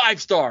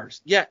 5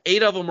 stars. Yeah,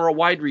 8 of them are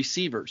wide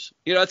receivers.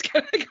 It's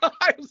kind of like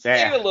I'm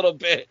saying a little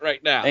bit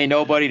right now. Ain't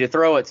nobody to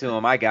throw it to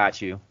them. I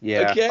got you.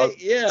 Yeah. Okay.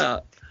 Yeah.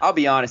 I'll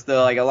be honest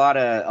though, like a lot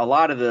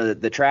of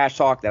the trash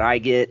talk that I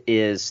get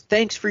is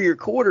thanks for your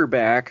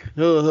quarterback.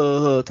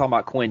 Talking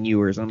about Quinn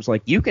Ewers. I'm just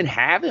like, you can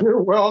have him.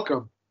 You're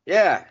welcome.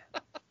 Yeah.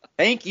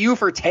 Thank you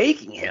for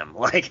taking him.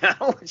 Like, I don't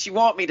know what you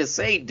want me to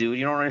say,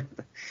 dude.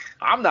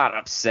 I'm not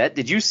upset.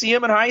 Did you see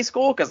him in high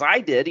school? Because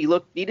I did. He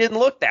didn't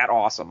look that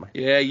awesome.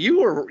 Yeah,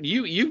 you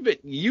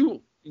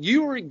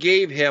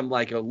gave him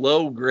like a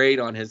low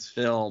grade on his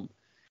film,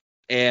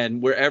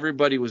 and where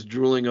everybody was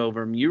drooling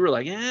over him, you were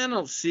like, I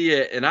don't see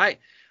it. And I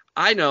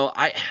know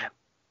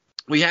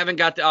we haven't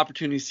got the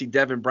opportunity to see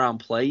Devin Brown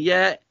play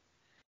yet,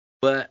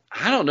 but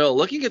I don't know.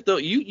 Looking at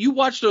you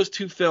watch those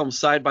 2 films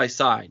side by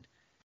side.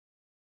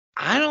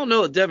 I don't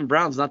know that Devin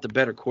Brown's not the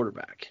better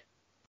quarterback.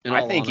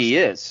 I think he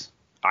is.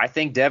 I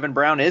think Devin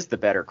Brown is the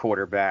better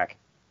quarterback.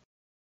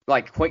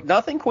 Like,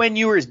 nothing Quinn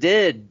Ewers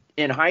did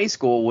in high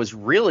school was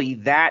really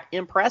that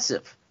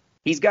impressive.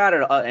 He's got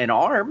an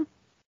arm,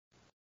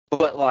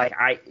 but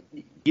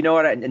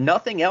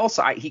nothing else.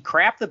 He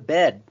crapped the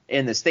bed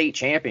in the state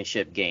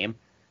championship game.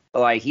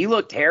 Like, he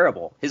looked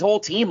terrible. His whole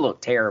team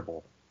looked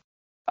terrible.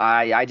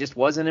 I just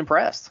wasn't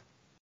impressed.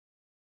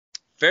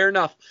 Fair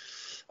enough.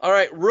 All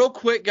right, real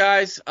quick,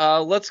 guys,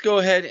 let's go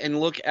ahead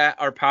and look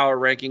at our power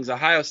rankings.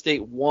 Ohio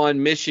State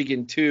 1,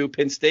 Michigan 2,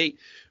 Penn State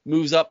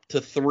moves up to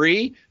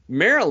 3,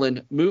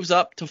 Maryland moves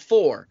up to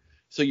 4.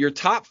 So your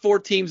top 4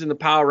 teams in the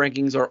power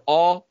rankings are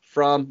all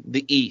from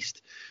the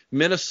East.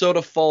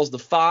 Minnesota falls to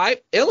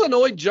 5,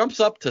 Illinois jumps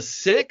up to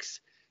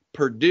 6,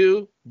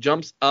 Purdue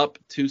jumps up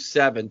to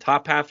 7.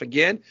 Top half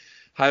again,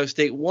 Ohio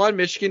State 1,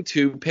 Michigan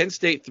 2, Penn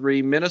State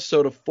 3,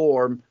 Minnesota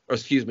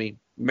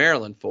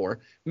Maryland 4,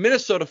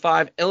 Minnesota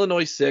 5,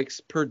 Illinois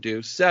 6,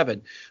 Purdue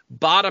 7.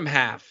 Bottom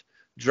half,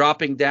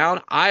 dropping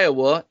down,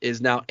 Iowa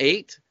is now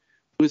 8.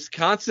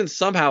 Wisconsin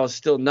somehow is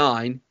still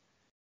 9.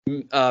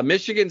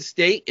 Michigan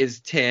State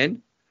is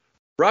 10.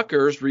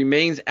 Rutgers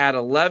remains at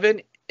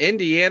 11.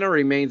 Indiana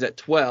remains at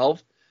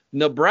 12.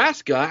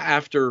 Nebraska,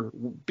 after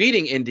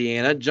beating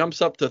Indiana,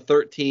 jumps up to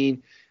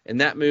 13,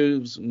 and that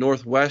moves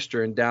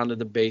Northwestern down to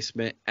the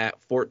basement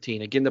at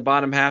 14. Again, the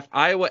bottom half,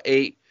 Iowa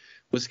 8,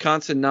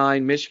 Wisconsin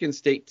 9, Michigan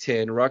State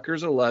 10,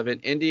 Rutgers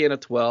 11, Indiana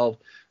 12,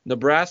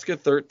 Nebraska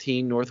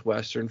 13,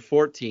 Northwestern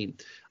 14.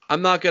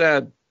 I'm not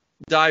going to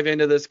dive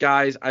into this,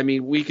 guys. I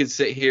mean, we could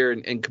sit here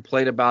and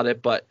complain about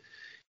it, but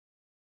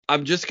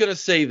I'm just going to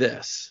say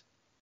this.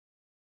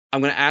 I'm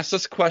going to ask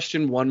this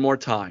question one more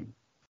time.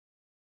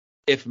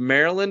 If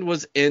Maryland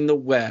was in the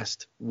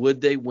West,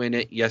 would they win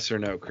it? Yes or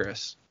no,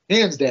 Chris?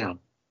 Hands down.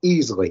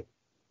 Easily.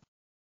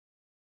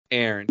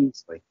 Aaron?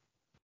 Easily.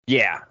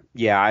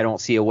 Yeah, I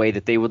don't see a way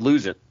that they would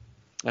lose it.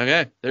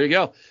 Okay, there you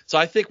go. So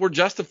I think we're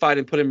justified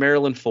in putting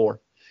Maryland 4.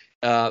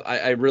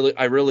 I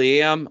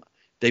really am.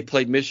 They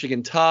played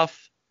Michigan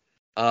tough.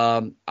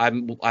 I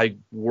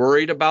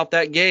worried about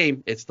that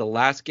game. It's the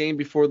last game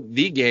before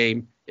the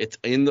game. It's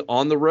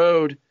on the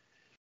road.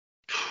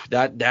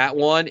 That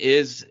one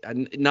is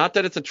not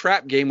that it's a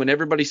trap game. When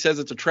everybody says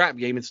it's a trap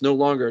game, it's no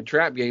longer a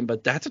trap game,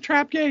 but that's a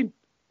trap game.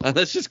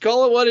 Let's just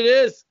call it what it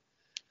is.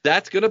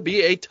 That's going to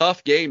be a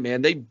tough game,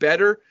 man. They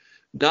better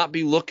not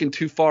be looking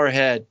too far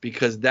ahead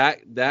because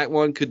that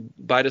one could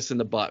bite us in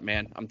the butt,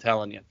 man. I'm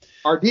telling you.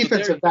 Our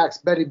defensive backs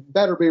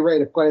better be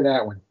ready to play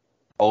that one.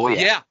 Oh,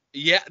 yeah.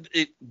 Yeah.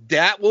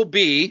 That will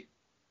be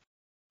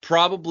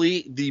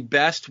probably the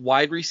best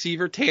wide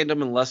receiver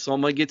tandem, unless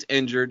someone gets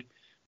injured,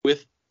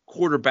 with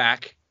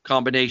quarterback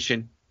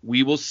combination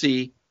we will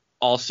see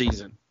all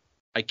season.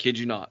 I kid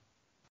you not.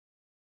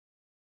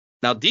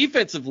 Now,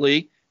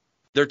 defensively,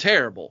 they're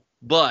terrible,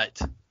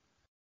 but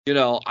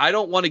I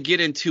don't want to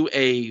get into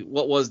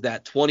what was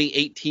that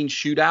 2018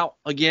 shootout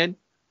again,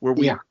 where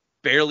we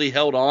barely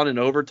held on in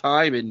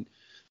overtime and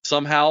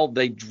somehow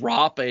they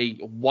drop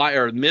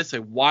miss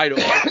a wide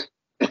open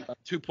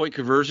 2-point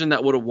conversion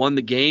that would have won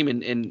the game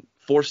and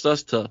forced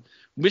us to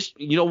wish.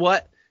 You know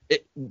what?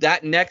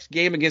 That next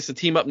game against the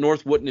team up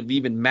north wouldn't have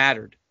even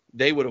mattered.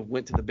 They would have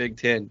went to the Big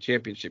Ten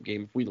championship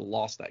game if we'd have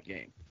lost that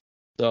game.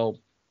 So,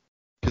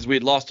 because we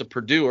had lost to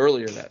Purdue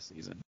earlier that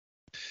season.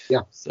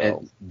 Yeah. So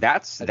and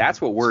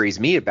that's what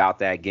worries me about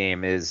that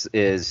game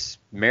is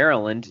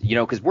Maryland,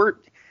 because we're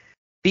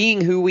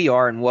being who we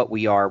are and what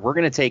we are, we're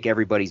going to take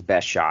everybody's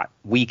best shot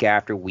week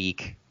after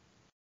week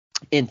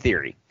in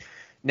theory.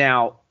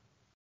 Now,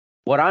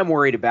 what I'm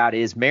worried about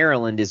is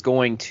Maryland is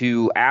going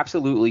to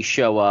absolutely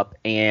show up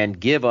and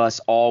give us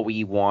all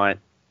we want.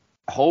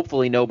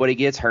 Hopefully nobody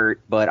gets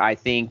hurt, but I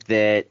think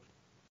that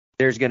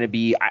there's going to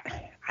be,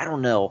 I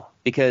don't know,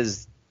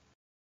 because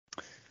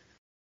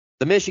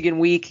the Michigan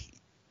week,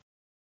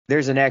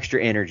 there's an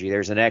extra energy,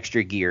 there's an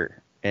extra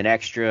gear, an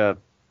extra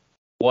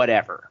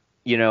whatever,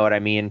 you know what I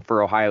mean,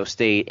 for Ohio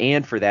State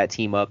and for that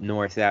team up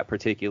north that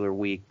particular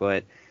week.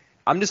 But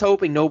I'm just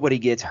hoping nobody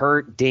gets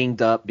hurt,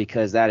 dinged up,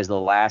 because that is the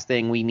last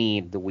thing we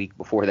need the week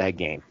before that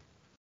game.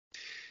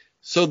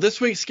 So this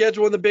week's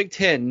schedule in the Big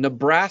Ten,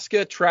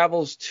 Nebraska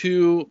travels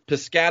to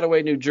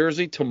Piscataway, New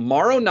Jersey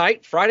tomorrow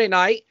night, Friday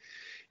night.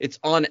 It's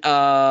on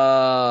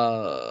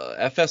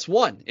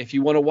FS1 if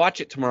you want to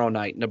watch it tomorrow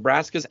night.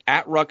 Nebraska's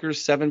at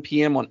Rutgers, 7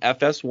 p.m. on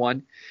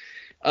FS1.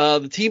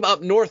 The team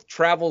up north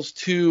travels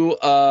to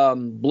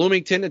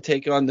Bloomington to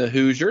take on the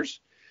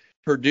Hoosiers.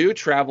 Purdue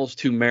travels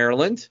to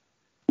Maryland.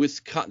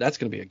 Wisconsin, that's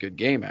going to be a good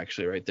game,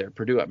 actually, right there.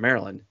 Purdue at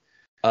Maryland.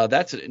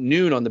 That's at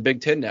noon on the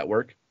Big Ten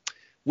Network.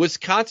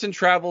 Wisconsin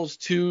travels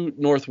to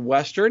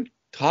Northwestern.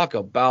 Talk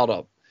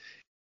about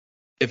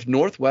if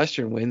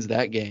Northwestern wins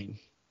that game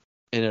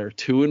and they're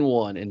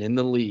 2-1 and in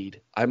the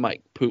lead, I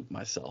might poop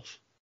myself.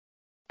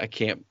 I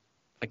can't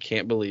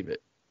believe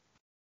it.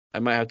 I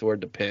might have to wear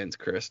Depends,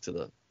 Chris, to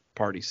the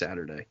party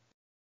Saturday.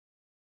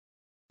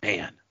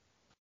 Man,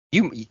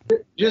 you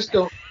just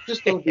don't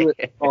do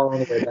it far on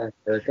the way back,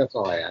 Eric. That's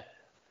all I ask.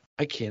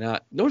 I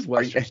cannot.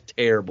 Northwestern's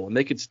terrible, and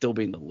they could still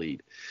be in the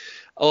lead.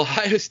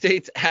 Ohio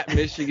State's at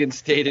Michigan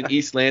State in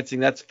East Lansing.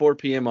 That's 4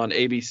 p.m. on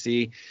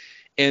ABC.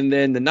 And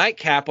then the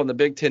nightcap on the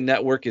Big Ten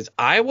Network is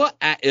Iowa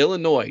at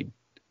Illinois.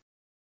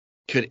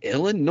 Could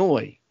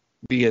Illinois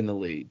be in the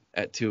lead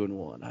at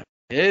 2-1?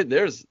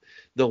 There's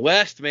the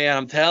West, man.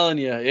 I'm telling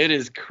you, it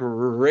is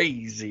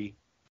crazy.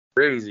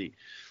 Crazy.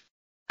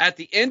 At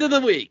the end of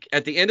the week,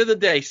 at the end of the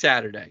day,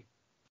 Saturday,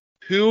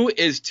 who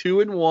is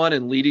 2-1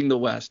 and leading the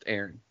West,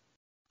 Aaron?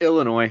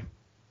 Illinois.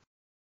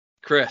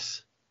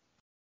 Chris?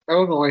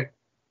 Illinois.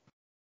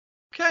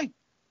 Okay.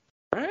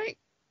 All right.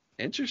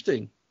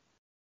 Interesting.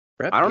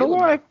 I don't know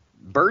why.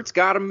 Bert's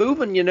got him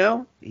moving,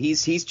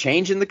 He's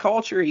changing the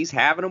culture. He's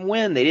having them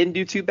win. They didn't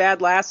do too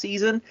bad last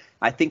season.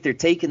 I think they're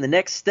taking the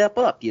next step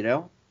up,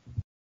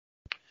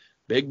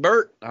 Big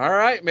Bert. All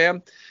right,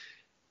 man.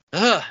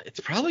 It's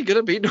probably going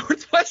to be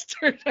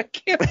Northwestern. I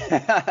can't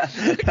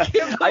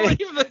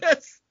believe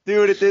this.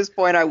 Dude, at this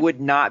point, I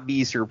would not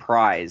be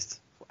surprised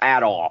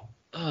at all.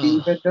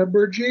 Even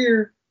numbered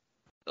year.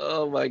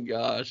 Oh my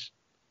gosh.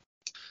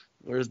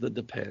 Where's the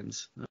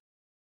depends?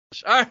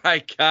 All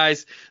right,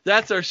 guys.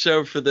 That's our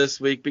show for this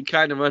week. Be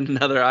kind of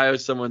another I Owe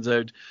Someone's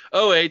Ode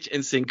OH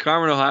and sing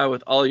Carmen, Ohio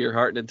with all your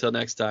heart. And until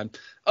next time,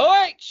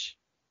 OH!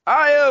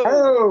 I-O!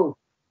 Oh.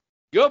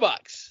 Go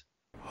Bucks!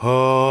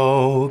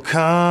 Oh,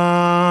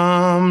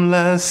 come,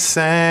 let's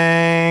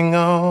sing,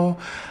 oh,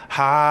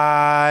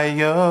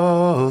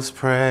 Ohio's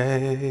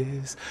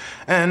praise,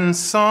 and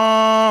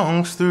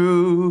songs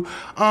through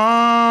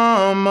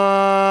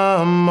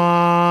alma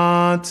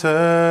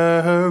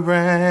mater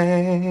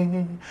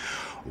reign,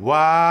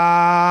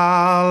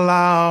 while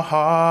our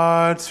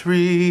hearts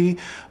rebounding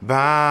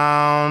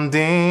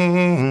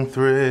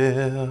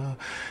thrill,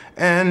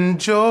 and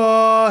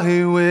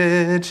joy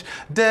which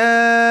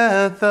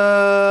death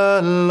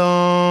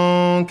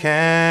alone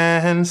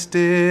can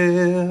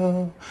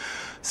still.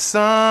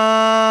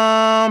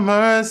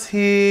 Summer's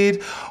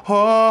heat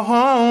or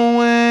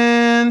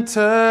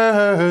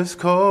winter's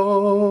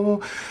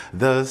cold,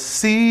 the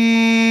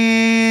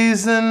seasons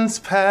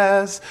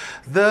pass,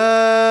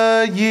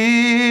 the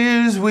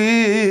years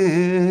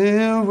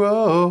will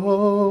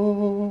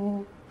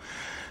roll.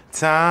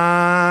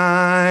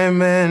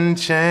 Time and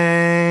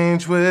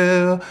change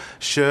will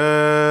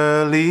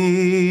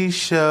surely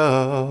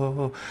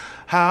show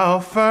how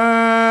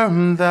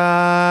firm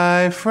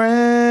thy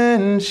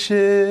friendship,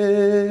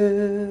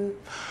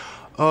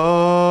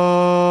 Ohio.